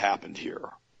things happened here,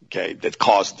 okay, that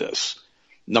caused this.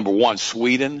 Number one,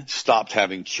 Sweden stopped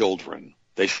having children.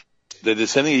 They did the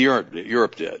same thing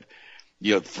Europe did.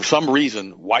 You know, for some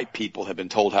reason, white people have been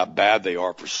told how bad they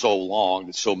are for so long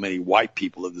that so many white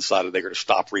people have decided they're going to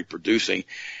stop reproducing.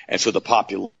 And so the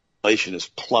population is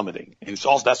plummeting. And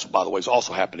that's, by the way, is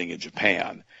also happening in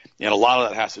Japan. And a lot of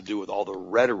that has to do with all the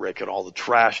rhetoric and all the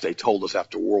trash they told us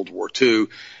after World War II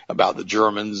about the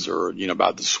Germans or, you know,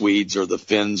 about the Swedes or the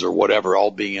Finns or whatever,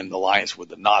 all being in alliance with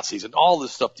the Nazis and all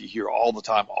this stuff that you hear all the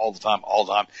time.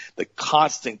 The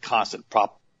constant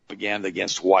propaganda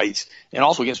against whites and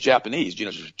also against Japanese. You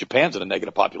know, Japan's in a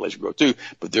negative population growth too,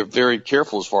 but they're very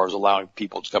careful as far as allowing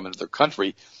people to come into their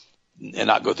country and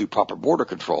not go through proper border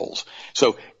controls.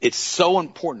 So it's so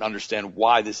important to understand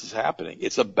why this is happening.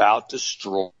 It's about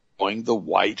destroying the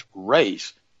white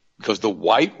race, because the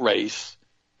white race,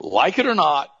 like it or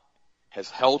not, has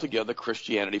held together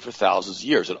Christianity for thousands of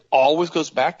years. It always goes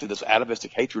back to this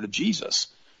atavistic hatred of Jesus.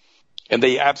 And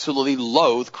they absolutely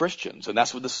loathe Christians, and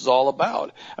that's what this is all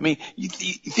about. I mean,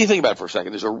 if you think about it for a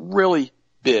second, there's a really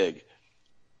big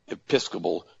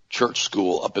Episcopal church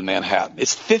school up in Manhattan.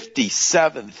 It's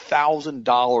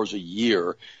 $57,000 a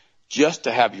year just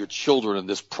to have your children in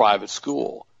this private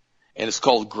school, and it's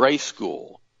called Grace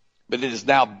School. But it is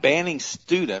now banning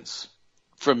students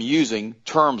from using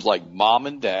terms like mom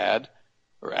and dad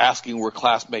or asking where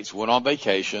classmates went on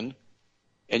vacation.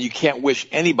 And you can't wish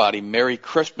anybody Merry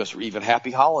Christmas or even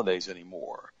Happy Holidays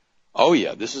anymore. Oh,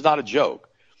 yeah, this is not a joke.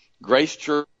 Grace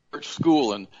Church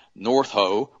School in North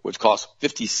Ho, which costs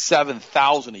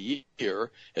 $57,000 a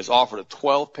year, has offered a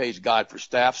 12-page guide for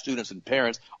staff, students, and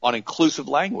parents on inclusive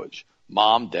language.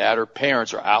 Mom, dad, or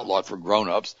parents are outlawed for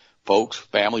grown-ups, folks,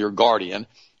 family, or guardian.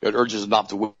 It urges them not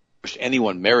to wish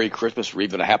anyone Merry Christmas or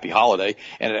even a Happy Holiday,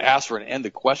 and it asks for an end to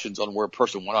questions on where a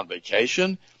person went on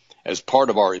vacation. As part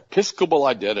of our Episcopal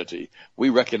identity, we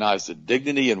recognize the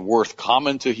dignity and worth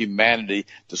common to humanity,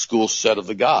 the school said of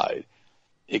the guide.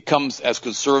 It comes as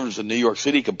conservatives in New York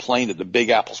City complain that the Big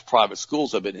Apple's private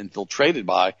schools have been infiltrated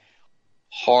by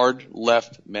hard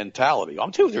left mentality.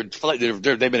 I'm telling you,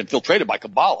 they've been infiltrated by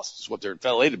Kabbalists, is what they're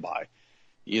infiltrated by.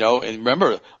 You know, and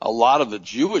remember, a lot of the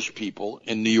Jewish people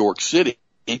in New York City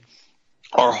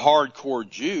are hardcore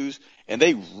Jews, and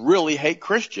they really hate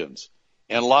Christians.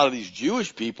 And a lot of these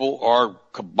Jewish people are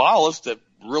Kabbalists that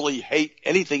really hate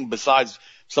anything besides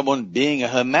someone being a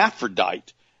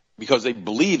hermaphrodite, because they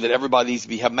believe that everybody needs to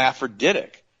be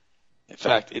hermaphroditic. In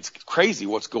fact, it's crazy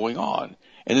what's going on.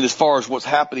 And then as far as what's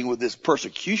happening with this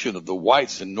persecution of the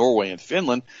whites in Norway and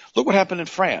Finland, look what happened in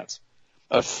France.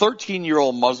 A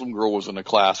 13-year-old Muslim girl was in a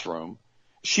classroom.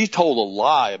 She told a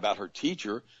lie about her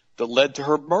teacher that led to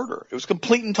her murder. It was a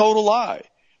complete and total lie.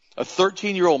 A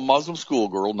 13-year-old Muslim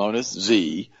schoolgirl known as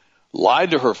Z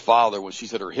lied to her father when she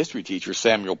said her history teacher,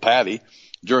 Samuel Paty,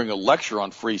 during a lecture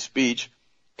on free speech,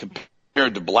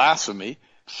 compared to blasphemy,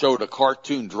 showed a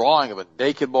cartoon drawing of a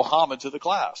naked Muhammad to the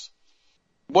class.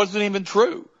 It wasn't even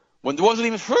true. When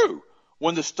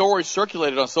the story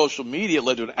circulated on social media, it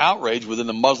led to an outrage within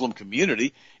the Muslim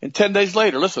community. And 10 days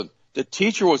later, listen, the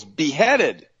teacher was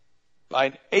beheaded by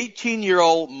an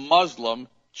 18-year-old Muslim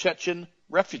Chechen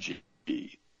refugee.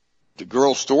 The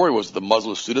girl's story was the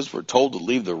Muslim students were told to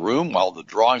leave the room while the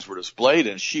drawings were displayed,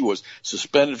 and she was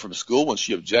suspended from school when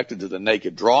she objected to the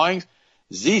naked drawings.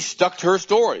 Z stuck to her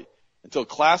story until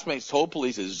classmates told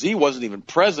police that Z wasn't even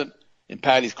present in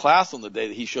Patty's class on the day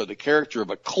that he showed the character of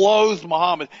a clothed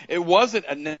Muhammad. It wasn't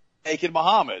a naked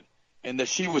Muhammad, and that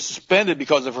she was suspended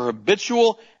because of her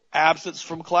habitual absence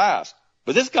from class.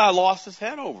 But this guy lost his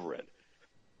head over it.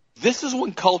 This is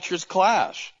when cultures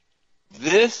clash.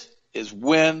 This is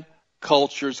when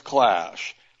cultures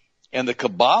clash. And the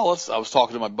Kabbalists, I was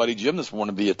talking to my buddy Jim this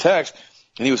morning via text,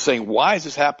 And he was saying, why is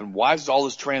this happening? Why is all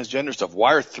this transgender stuff?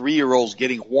 Why are 3-year-olds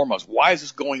getting hormones? Why is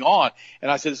this going on?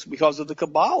 And I said, it's because of the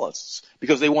Kabbalists,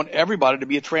 because they want everybody to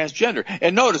be a transgender.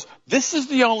 And notice, this is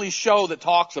the only show that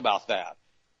talks about that.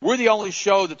 We're the only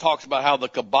show that talks about how the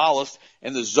Kabbalists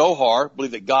and the Zohar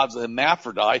believe that God's a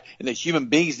hermaphrodite and that human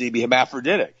beings need to be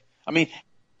hermaphroditic. I mean,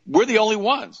 we're the only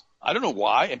ones. I don't know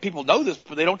why, and people know this,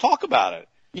 but they don't talk about it.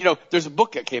 You know, there's a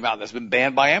book that came out that's been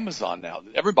banned by Amazon now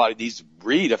that everybody needs to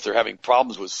read if they're having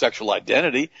problems with sexual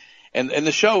identity. And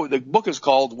the book is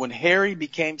called When Harry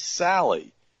Became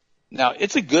Sally. Now,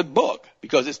 it's a good book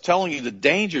because it's telling you the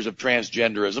dangers of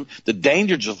transgenderism, the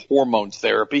dangers of hormone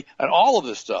therapy, and all of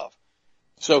this stuff.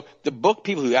 So the book,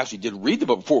 people who actually did read the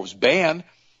book before it was banned,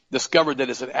 discovered that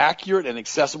it's an accurate and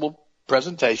accessible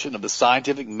presentation of the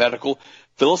scientific, medical,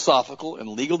 philosophical, and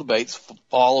legal debates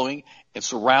following and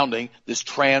surrounding this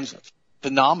trans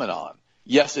phenomenon.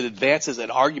 Yes, it advances an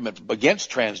argument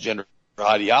against transgender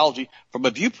ideology from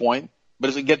a viewpoint,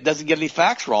 but it doesn't get any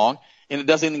facts wrong, and it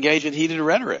doesn't engage in heated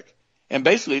rhetoric. And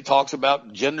basically it talks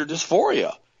about gender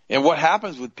dysphoria and what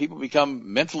happens when people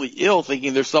become mentally ill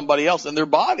thinking there's somebody else in their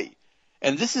body.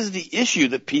 And this is the issue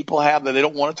that people have that they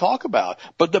don't want to talk about.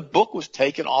 But the book was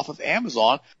taken off of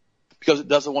Amazon because it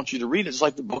doesn't want you to read it. It's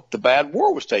like the book The Bad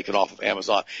War was taken off of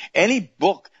Amazon. Any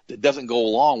book that doesn't go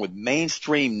along with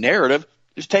mainstream narrative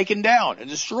is taken down and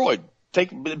destroyed.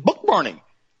 Book burning.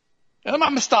 And I'm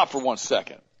going to stop for 1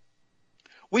 second.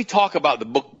 We talk about the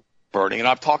book burning, and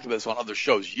I've talked about this on other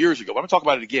shows years ago, but I'm going to talk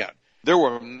about it again. There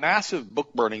were massive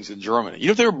book burnings in Germany. You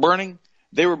know what they were burning?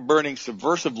 They were burning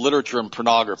subversive literature and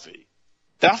pornography.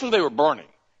 That's what they were burning.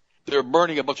 They were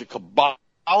burning a bunch of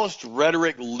Kabbalist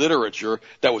rhetoric literature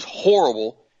that was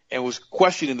horrible and was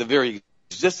questioning the very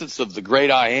existence of the great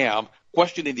I am,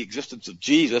 questioning the existence of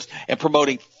Jesus, and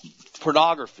promoting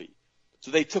pornography.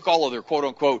 So they took all of their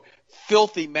quote-unquote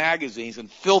filthy magazines and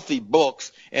filthy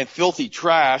books and filthy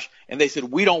trash, and they said,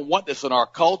 we don't want this in our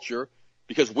culture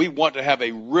because we want to have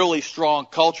a really strong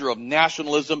culture of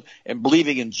nationalism and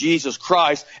believing in Jesus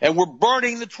Christ, and we're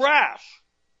burning the trash.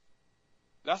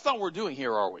 That's not what we're doing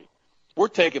here, are we? We're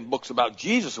taking books about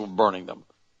Jesus and we're burning them.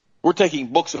 We're taking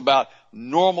books about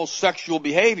normal sexual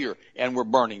behavior and we're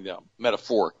burning them,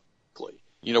 metaphorically.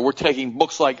 You know, we're taking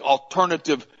books like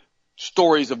alternative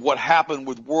stories of what happened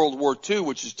with World War II,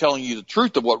 which is telling you the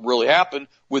truth of what really happened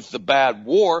with the bad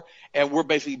war, and we're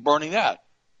basically burning that.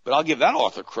 But I'll give that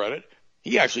author credit.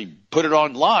 He actually put it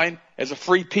online as a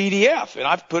free PDF, and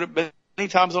I've put it many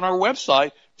times on our website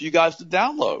for you guys to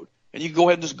download. And you can go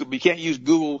ahead and you can't use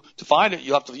Google to find it.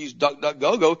 You'll have to use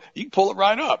DuckDuckGo. You can pull it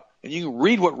right up and you can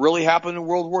read what really happened in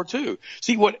World War II.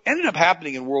 See, what ended up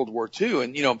happening in World War II,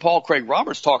 and, you know, Paul Craig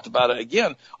Roberts talked about it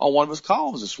again on one of his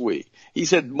columns this week. He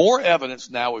said more evidence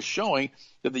now is showing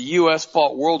that the U.S.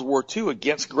 fought World War II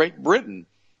against Great Britain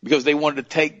because they wanted to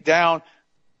take down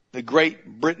the Great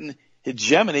Britain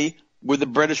hegemony with the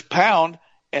British pound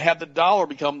and have the dollar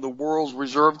become the world's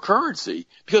reserve currency.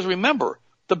 Because remember,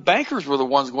 the bankers were the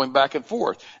ones going back and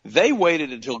forth. They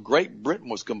waited until Great Britain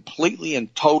was completely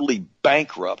and totally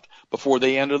bankrupt before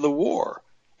they entered the war.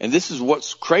 And this is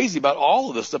what's crazy about all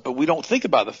of this stuff, but we don't think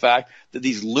about the fact that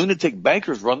these lunatic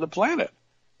bankers run the planet.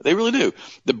 They really do.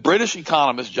 The British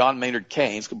economist John Maynard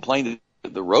Keynes complained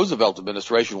that the Roosevelt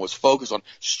administration was focused on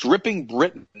stripping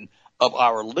Britain of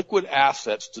our liquid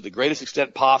assets to the greatest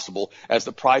extent possible as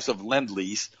the price of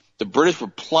Lend-Lease. The British were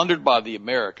plundered by the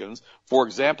Americans. For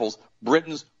example,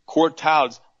 Britain's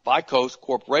Courtaulds Vicos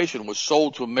Corporation was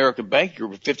sold to American Bank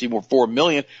Group for $54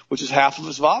 million, which is half of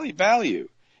its value. It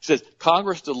says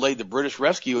Congress delayed the British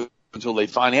rescue until they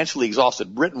financially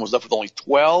exhausted Britain was left with only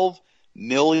 $12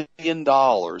 million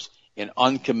in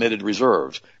uncommitted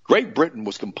reserves. Great Britain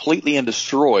was completely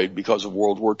destroyed because of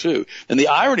World War II. And the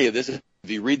irony of this, if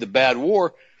you read The Bad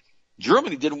War,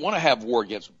 Germany didn't want to have war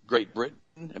against Great Britain.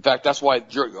 In fact, that's why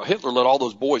Hitler let all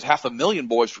those boys, 500,000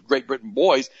 boys, Great Britain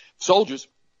boys, soldiers,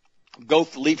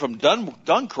 leave from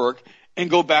Dunkirk and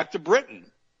go back to Britain.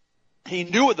 He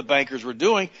knew what the bankers were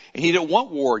doing, and he didn't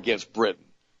want war against Britain.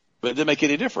 But it didn't make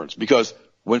any difference because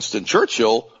Winston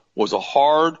Churchill was a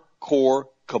hardcore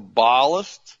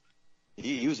Kabbalist.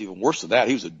 He was even worse than that.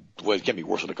 It can't be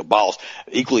worse than a Kabbalist.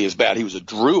 Equally as bad, he was a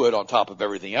Druid on top of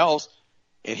everything else.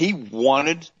 And he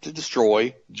wanted to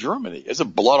destroy Germany as a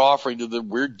blood offering to the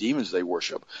weird demons they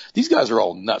worship. These guys are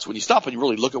all nuts. When you stop and you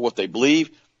really look at what they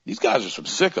believe, these guys are some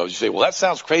sickos. You say, well, that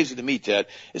sounds crazy to me, Ted.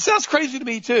 It sounds crazy to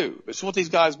me, too. It's what these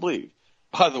guys believe.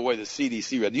 By the way, the new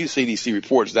CDC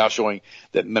report is now showing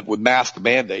that with mask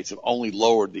mandates have only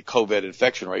lowered the COVID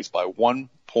infection rates by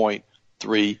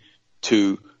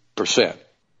 1.32%.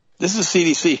 This is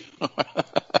CDC.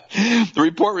 The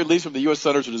report released from the U.S.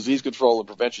 Centers for Disease Control and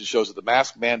Prevention shows that the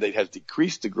mask mandate has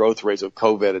decreased the growth rates of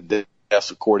COVID and deaths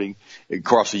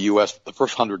across the U.S. for the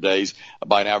first 100 days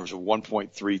by an average of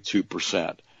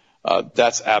 1.32%.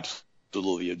 That's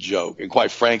absolutely a joke. And quite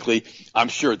frankly, I'm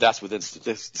sure that's within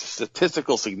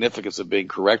statistical significance of being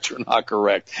correct or not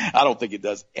correct. I don't think it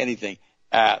does anything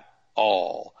at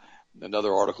all.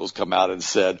 Another article has come out and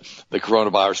said the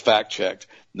coronavirus fact checked.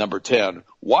 Number 10,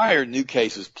 why are new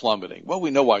cases plummeting? Well,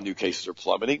 we know why new cases are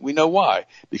plummeting. We know why.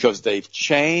 Because they've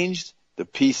changed the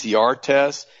PCR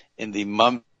test in the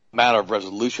amount of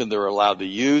resolution they're allowed to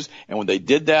use. And when they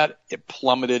did that, it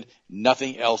plummeted.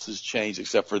 Nothing else has changed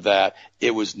except for that.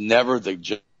 It was never the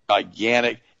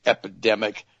gigantic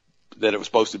epidemic that it was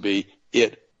supposed to be.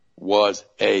 It was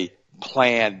a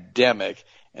plandemic.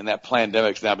 And that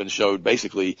plandemic has now been shown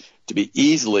basically to be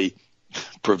easily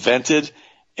prevented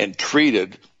and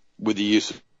treated with the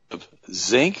use of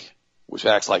zinc, which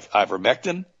acts like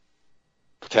ivermectin,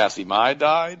 potassium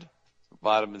iodide,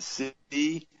 vitamin C,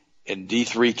 and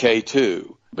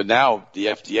D3K2. But now the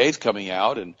FDA is coming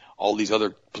out and all these other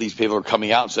people are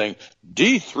coming out and saying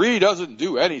D3 doesn't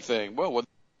do anything. Well,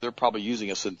 they're probably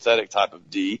using a synthetic type of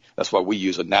D. That's why we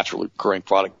use a naturally occurring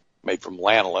product made from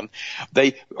lanolin.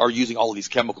 They are using all of these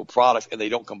chemical products and they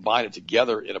don't combine it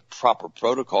together in a proper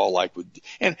protocol like with,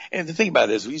 and the thing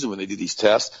about it is usually when they do these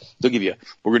tests, they'll give you,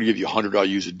 we're going to give you 100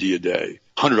 IUs of D a day.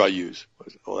 100 IUs.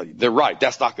 Well, they're right.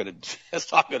 That's not going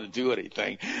to do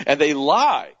anything. And they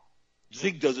lie.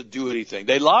 Zinc doesn't do anything.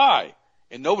 They lie.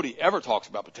 And nobody ever talks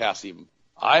about potassium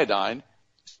iodine.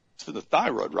 It's for the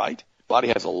thyroid, right? The body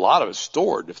has a lot of it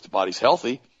stored if the body's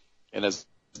healthy. And as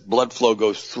blood flow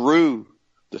goes through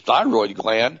the thyroid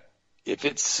gland, if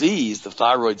it sees, the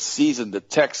thyroid sees and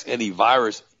detects any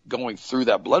virus going through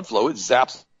that blood flow, it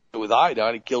zaps it with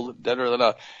iodine and kills it better than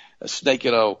a snake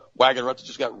in a wagon rut that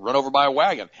just got run over by a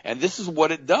wagon. And this is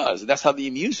what it does. And that's how the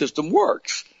immune system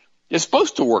works. It's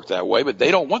supposed to work that way, but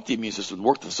they don't want the immune system to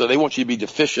work, so they want you to be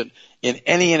deficient in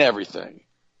any and everything.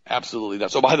 Absolutely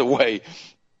not. So by the way,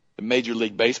 in Major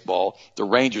League Baseball, the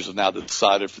Rangers have now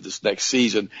decided for this next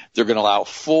season they're going to allow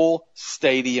full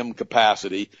stadium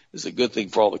capacity. This is a good thing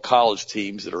for all the college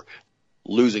teams that are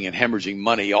losing and hemorrhaging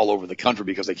money all over the country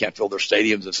because they can't fill their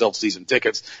stadiums and sell season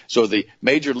tickets. So the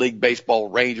Major League Baseball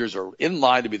Rangers are in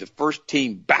line to be the first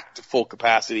team back to full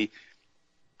capacity.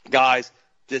 Guys,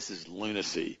 this is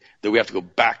lunacy that we have to go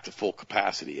back to full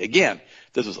capacity. Again,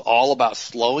 this is all about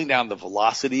slowing down the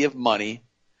velocity of money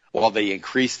while they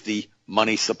increase the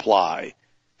money supply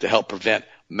to help prevent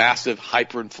massive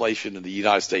hyperinflation in the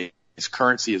United States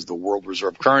currency as the world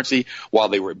reserve currency while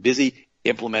they were busy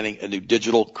implementing a new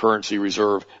digital currency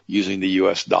reserve using the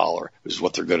U.S. dollar. This is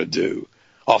what they're going to do.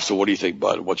 Officer, what do you think,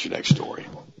 bud? What's your next story?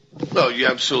 No, you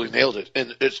absolutely nailed it.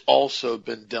 And it's also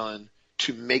been done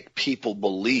to make people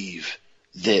believe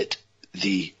that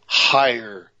the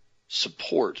higher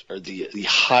support or the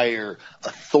higher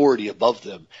authority above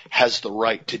them has the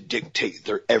right to dictate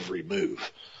their every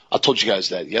move. I told you guys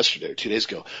that yesterday or 2 days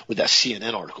ago with that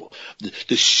CNN article. The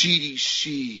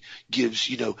CDC gives,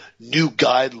 new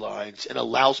guidelines and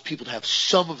allows people to have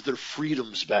some of their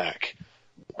freedoms back.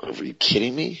 Are you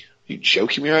kidding me? Are you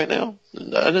joking me right now?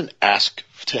 I didn't ask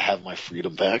to have my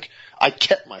freedom back. I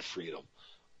kept my freedom.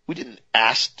 We didn't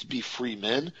ask to be free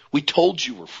men. We told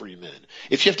you we're free men.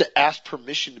 If you have to ask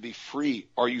permission to be free,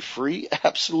 are you free?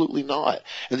 Absolutely not.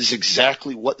 And this is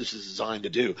exactly what this is designed to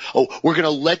do. Oh, we're going to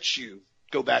let you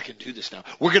go back and do this now.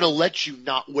 We're going to let you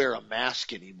not wear a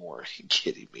mask anymore. Are you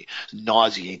kidding me? It's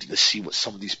nauseating to see what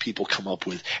some of these people come up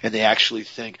with, and they actually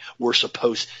think we're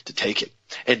supposed to take it.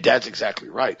 And Dad's exactly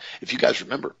right. If you guys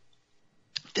remember,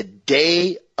 the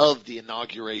day of the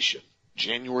inauguration,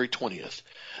 January 20th,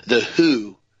 the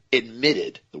WHO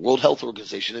admitted, the World Health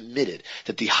Organization admitted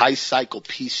that the high cycle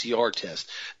PCR test,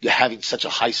 having such a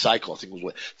high cycle, I think it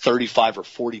was 35 or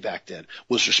 40 back then,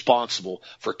 was responsible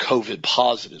for COVID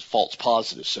positives, false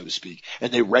positives, so to speak.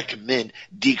 And they recommend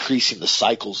decreasing the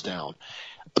cycles down.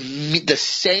 The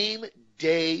same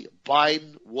day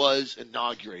Biden was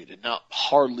inaugurated, not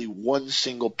hardly one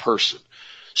single person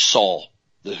saw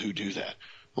the WHO do that.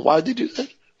 Why did they do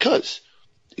that? Because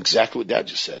exactly what Dad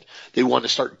just said. They wanted to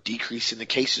start decreasing the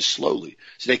cases slowly.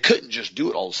 So they couldn't just do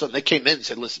it all of a sudden. They came in and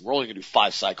said, listen, we're only going to do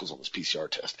 5 cycles on this PCR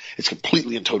test. It's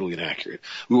completely and totally inaccurate.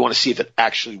 We want to see if it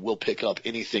actually will pick up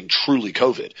anything truly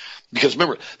COVID. Because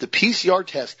remember, the PCR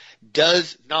test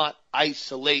does not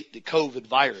isolate the COVID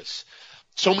virus.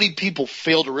 So many people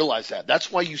fail to realize that.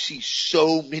 That's why you see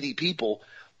so many people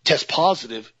test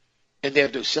positive and they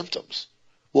have no symptoms.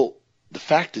 Well, the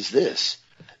fact is this.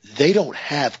 They don't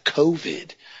have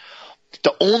COVID.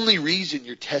 The only reason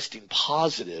you're testing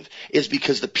positive is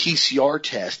because the PCR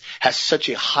test has such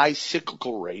a high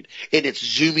cyclical rate, and it's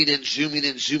zooming in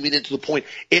to the point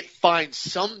it finds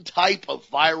some type of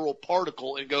viral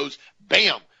particle and goes,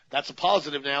 bam, that's a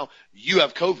positive now. You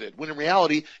have COVID. When in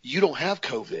reality, you don't have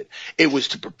COVID. It was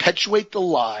to perpetuate the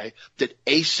lie that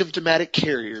asymptomatic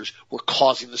carriers were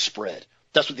causing the spread.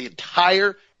 That's what the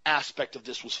entire aspect of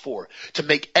this was for, to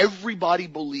make everybody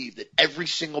believe that every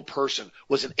single person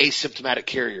was an asymptomatic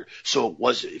carrier. So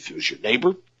if it was your neighbor,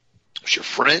 it was your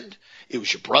friend, it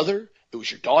was your brother, it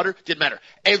was your daughter, didn't matter.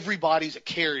 Everybody's a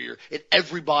carrier and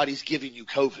everybody's giving you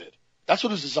COVID. That's what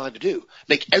it was designed to do.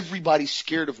 Make everybody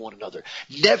scared of one another.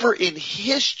 Never in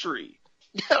history,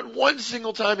 not one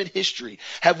single time in history,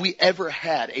 have we ever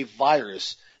had a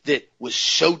virus that was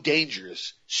so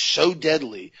dangerous, so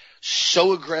deadly,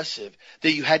 so aggressive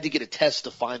that you had to get a test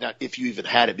to find out if you even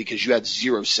had it because you had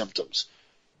zero symptoms.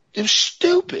 It was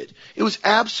stupid. It was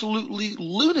absolutely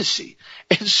lunacy.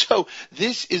 And so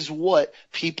this is what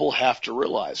people have to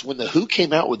realize. When the WHO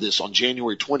came out with this on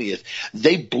January 20th,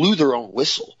 they blew their own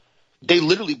whistle. They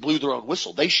literally blew their own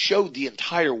whistle. They showed the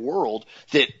entire world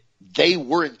that they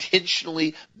were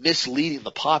intentionally misleading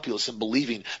the populace and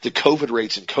believing the COVID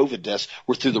rates and COVID deaths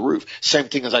were through the roof. Same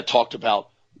thing as I talked about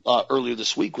earlier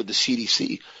this week with the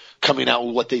CDC coming out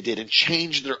with what they did and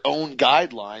changed their own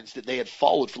guidelines that they had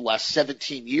followed for the last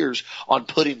 17 years on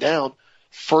putting down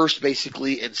first,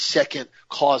 basically, and second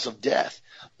cause of death.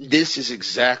 This is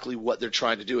exactly what they're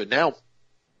trying to do. And now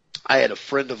I had a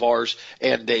friend of ours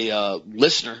and a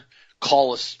listener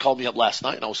called me up last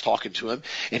night, and I was talking to him,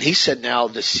 and he said now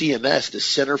the CMS, the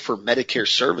Center for Medicare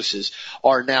Services,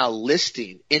 are now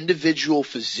listing individual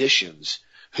physicians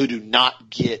who do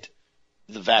not get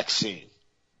the vaccine.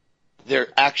 They're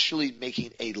actually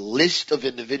making a list of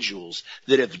individuals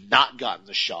that have not gotten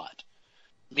the shot,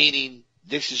 meaning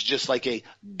this is just like a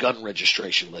gun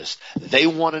registration list. They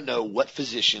want to know what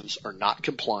physicians are not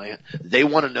compliant. They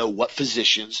want to know what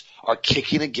physicians are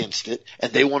kicking against it,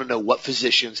 and they want to know what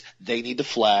physicians they need to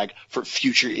flag for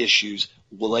future issues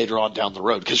later on down the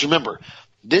road. Because remember,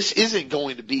 this isn't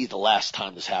going to be the last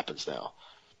time this happens now.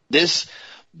 This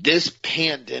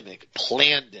plandemic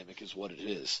is what it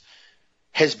is,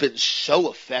 has been so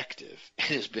effective and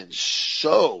has been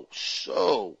so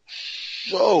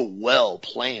well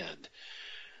planned.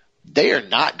 They are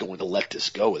not going to let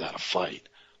this go without a fight.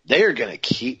 They are going to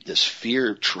keep this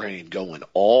fear train going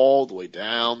all the way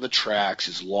down the tracks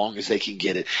as long as they can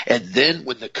get it. And then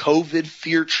when the COVID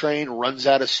fear train runs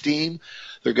out of steam,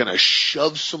 they're going to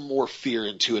shove some more fear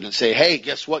into it and say, hey,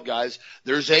 guess what, guys?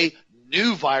 There's a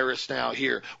new virus now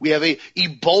here. We have a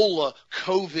Ebola,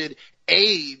 COVID,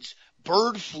 AIDS,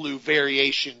 bird flu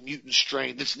variation mutant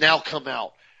strain that's now come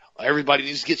out. Everybody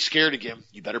needs to get scared again.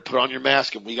 You better put on your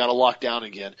mask and we got to lock down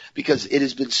again because it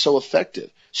has been so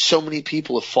effective. So many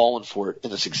people have fallen for it,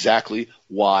 and that's exactly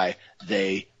why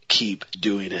they keep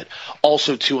doing it.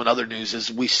 Also, too, in other news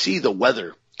is we see the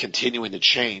weather continuing to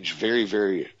change very,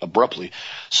 very abruptly.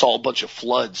 Saw a bunch of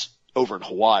floods over in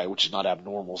Hawaii, which is not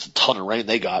abnormal. It's a ton of rain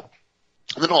they got.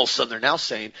 And then all of a sudden they're now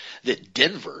saying that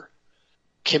Denver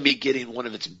can be getting one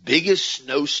of its biggest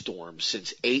snowstorms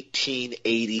since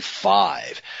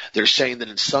 1885. They're saying that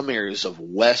in some areas of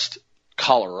West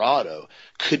Colorado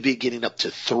could be getting up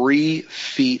to 3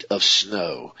 feet of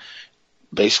snow.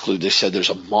 Basically, they said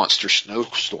there's a monster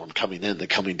snowstorm coming in the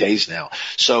coming days now.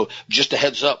 So just a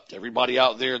heads up, everybody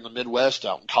out there in the Midwest,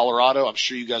 out in Colorado, I'm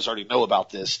sure you guys already know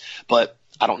about this, but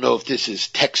I don't know if this is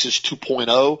Texas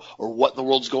 2.0 or what in the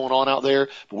world's going on out there,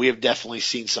 but we have definitely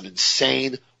seen some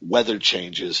insane weather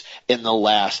changes in the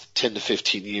last 10 to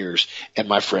 15 years. And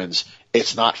my friends,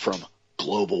 it's not from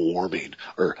global warming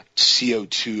or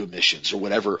CO2 emissions or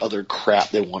whatever other crap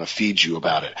they want to feed you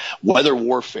about it. Weather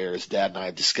warfare, as Dad and I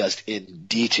have discussed in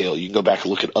detail, you can go back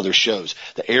and look at other shows.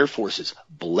 The Air Force has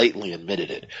blatantly admitted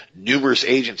it. Numerous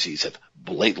agencies have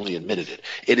blatantly admitted it.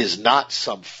 It is not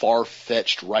some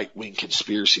far-fetched right-wing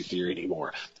conspiracy theory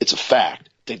anymore. It's a fact.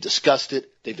 They've discussed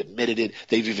it. They've admitted it.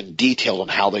 They've even detailed on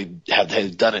how they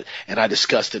have done it. And I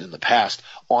discussed it in the past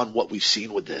on what we've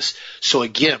seen with this. So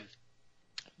again,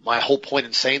 my whole point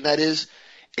in saying that is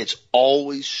it's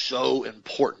always so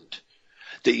important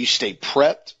that you stay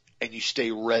prepped and you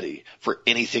stay ready for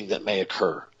anything that may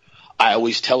occur. I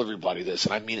always tell everybody this,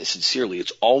 and I mean it sincerely.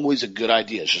 It's always a good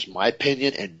idea. It's just my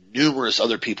opinion and numerous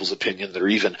other people's opinion that are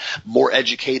even more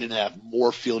educated and have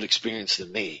more field experience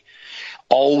than me.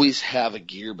 Always have a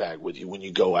gear bag with you when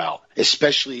you go out.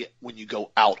 especially when you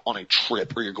go out on a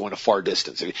trip or you're going a far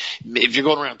distance. If you're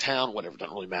going around town, whatever,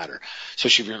 doesn't really matter,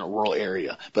 especially if you're in a rural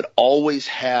area. But always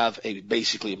have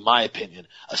basically, in my opinion,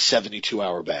 a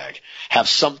 72-hour bag. Have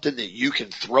something that you can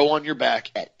throw on your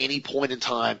back at any point in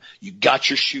time. You got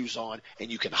your shoes on,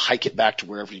 and you can hike it back to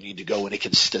wherever you need to go, and it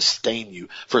can sustain you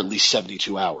for at least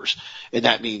 72 hours. And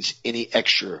that means any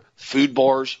extra food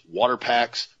bars, water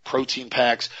packs, protein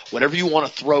packs, whatever you want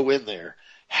to throw in there,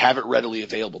 have it readily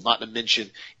available, not to mention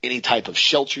any type of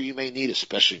shelter you may need,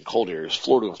 especially in cold areas.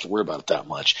 Florida don't have to worry about it that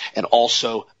much. And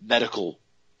also medical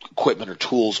equipment or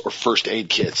tools or first aid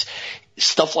kits.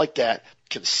 Stuff like that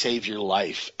can save your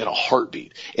life in a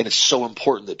heartbeat. And it's so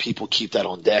important that people keep that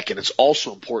on deck. And it's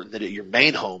also important that at your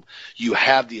main home, you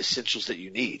have the essentials that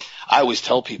you need. I always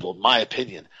tell people, in my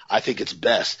opinion, I think it's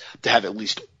best to have at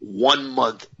least 1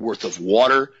 month worth of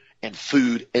water and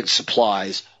food and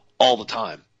supplies all the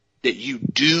time. That you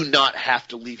do not have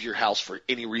to leave your house for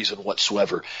any reason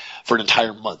whatsoever for an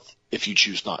entire month if you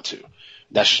choose not to.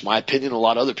 That's just my opinion, a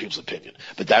lot of other people's opinion.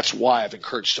 But that's why I've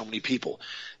encouraged so many people.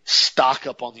 Stock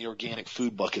up on the organic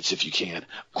food buckets if you can.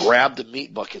 Grab the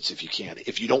meat buckets if you can.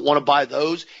 If you don't want to buy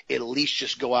those, at least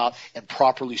just go out and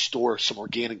properly store some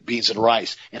organic beans and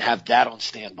rice and have that on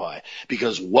standby.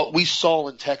 Because what we saw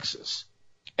in Texas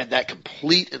and that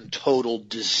complete and total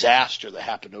disaster that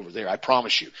happened over there, I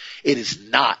promise you, it is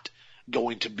not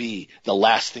going to be the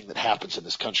last thing that happens in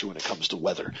this country when it comes to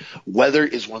weather. Weather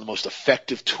is one of the most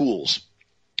effective tools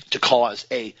to cause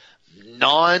a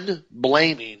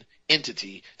non-blaming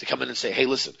entity to come in and say, hey,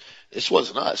 listen, this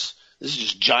wasn't us. This is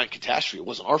just giant catastrophe. It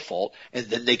wasn't our fault. And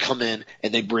then they come in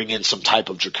and they bring in some type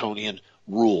of draconian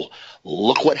rule.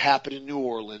 Look what happened in New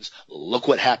Orleans. Look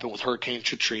what happened with Hurricane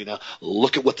Katrina.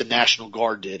 Look at what the National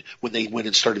Guard did when they went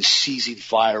and started seizing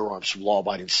firearms from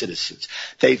law-abiding citizens.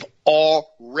 They've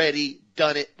already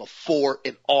done it before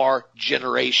in our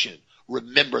generation.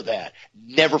 Remember that.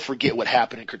 Never forget what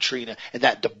happened in Katrina and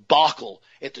that debacle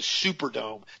at the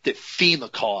Superdome that FEMA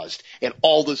caused and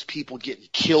all those people getting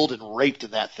killed and raped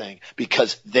in that thing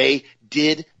because they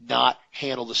did not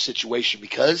handle the situation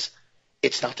because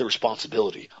it's not their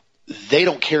responsibility. They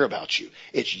don't care about you.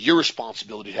 It's your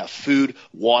responsibility to have food,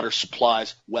 water,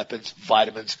 supplies, weapons,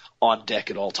 vitamins on deck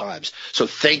at all times. So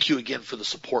thank you again for the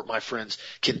support, my friends.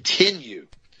 Continue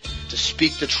to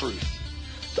speak the truth.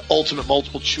 The Ultimate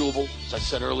Multiple Chewable, as I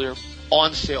said earlier,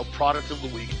 on sale, product of the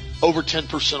week, over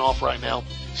 10% off right now.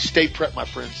 Stay prepped, my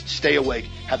friends. Stay awake.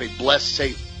 Have a blessed,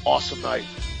 safe, awesome night.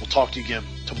 We'll talk to you again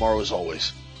tomorrow as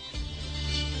always.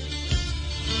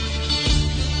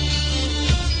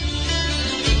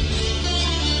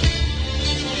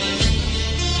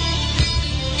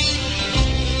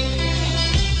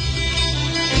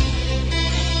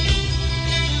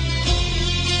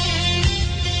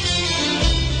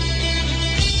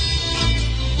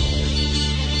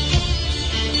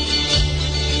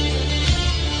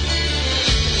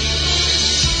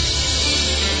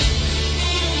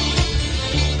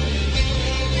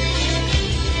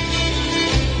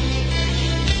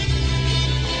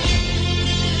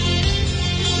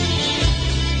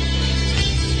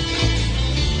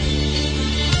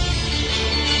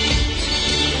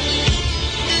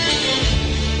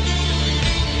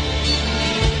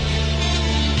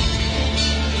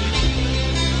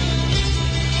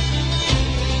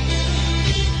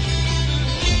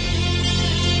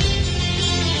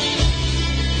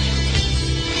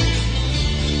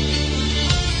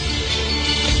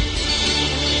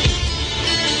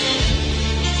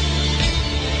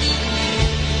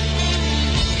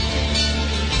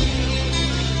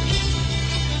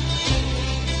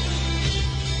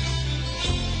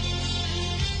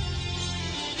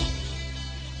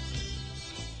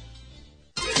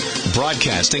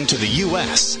 Broadcasting to the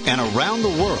U.S. and around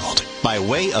the world by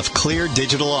way of clear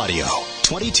digital audio,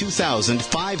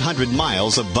 22,500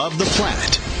 miles above the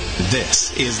planet.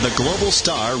 This is the Global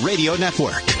Star Radio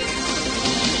Network.